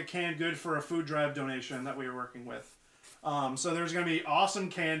you bring a canned good for a food drive donation that we are working with. So there's going to be awesome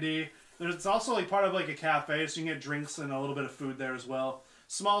candy. It's also like part of like a cafe, so you can get drinks and a little bit of food there as well.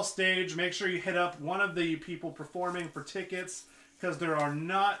 Small stage. Make sure you hit up one of the people performing for tickets, because there are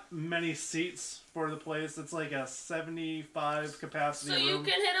not many seats for the place. It's like a 75 capacity room. So you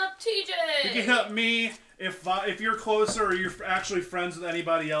can hit up TJ. You can hit up me. If you're closer or you're actually friends with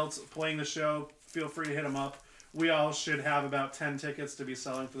anybody else playing the show, feel free to hit them up. We all should have about 10 tickets to be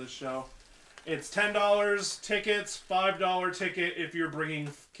selling for this show. It's $10 tickets, $5 ticket if you're bringing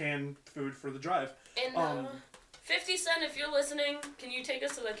canned food for the drive. And 50 Cent, if you're listening, can you take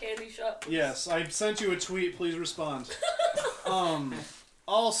us to the candy shop? Yes, I sent you a tweet. Please respond.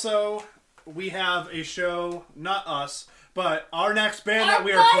 Also, we have a show, not us, but our next band that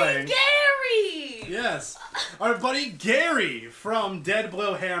we are playing. Gary! Yes, our buddy Gary from Dead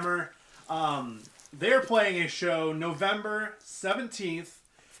Blow Hammer. They're playing a show November 17th,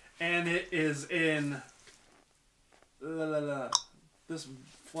 and it is in... This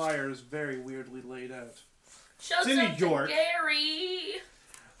flyer is very weirdly laid out. Shouts it's in out New York. To Gary!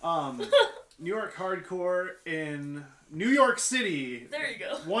 New York Hardcore in New York City. There you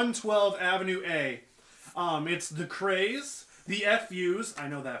go. 112 Avenue A. It's The Craze, The FUs, I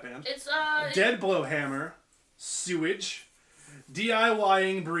know that band. It's Dead Blow Hammer, Sewage,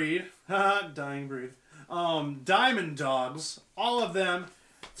 DIYing Breed, Dying Breed, Diamond Dogs, all of them.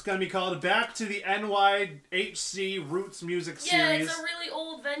 It's going to be called Back to the NYHC Roots Music Series. Yeah, it's a really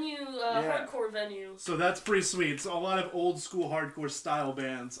old venue, hardcore venue. So that's pretty sweet. It's a lot of old school hardcore style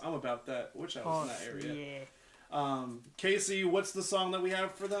bands. I'm about that. Wish I was in that area. Yeah. Casey, what's the song that we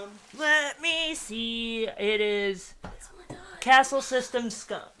have for them? Let me see. It is Oh my God. Castle System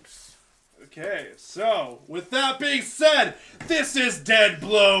Skunks. Okay, so with that being said, this is Dead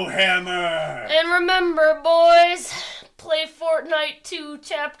Blow Hammer. And remember, boys, play Fortnite 2,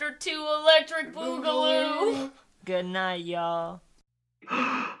 Chapter 2, Electric Boogaloo. Good night, y'all.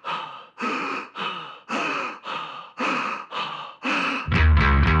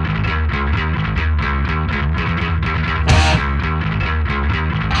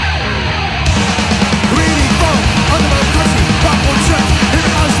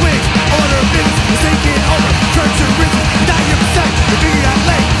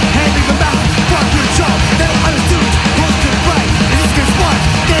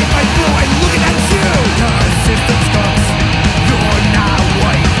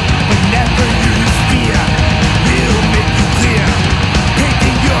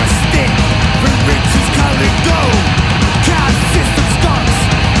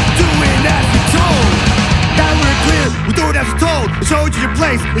 Showed you your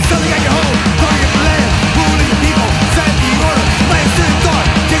place, it's something at your home, throwing your blade.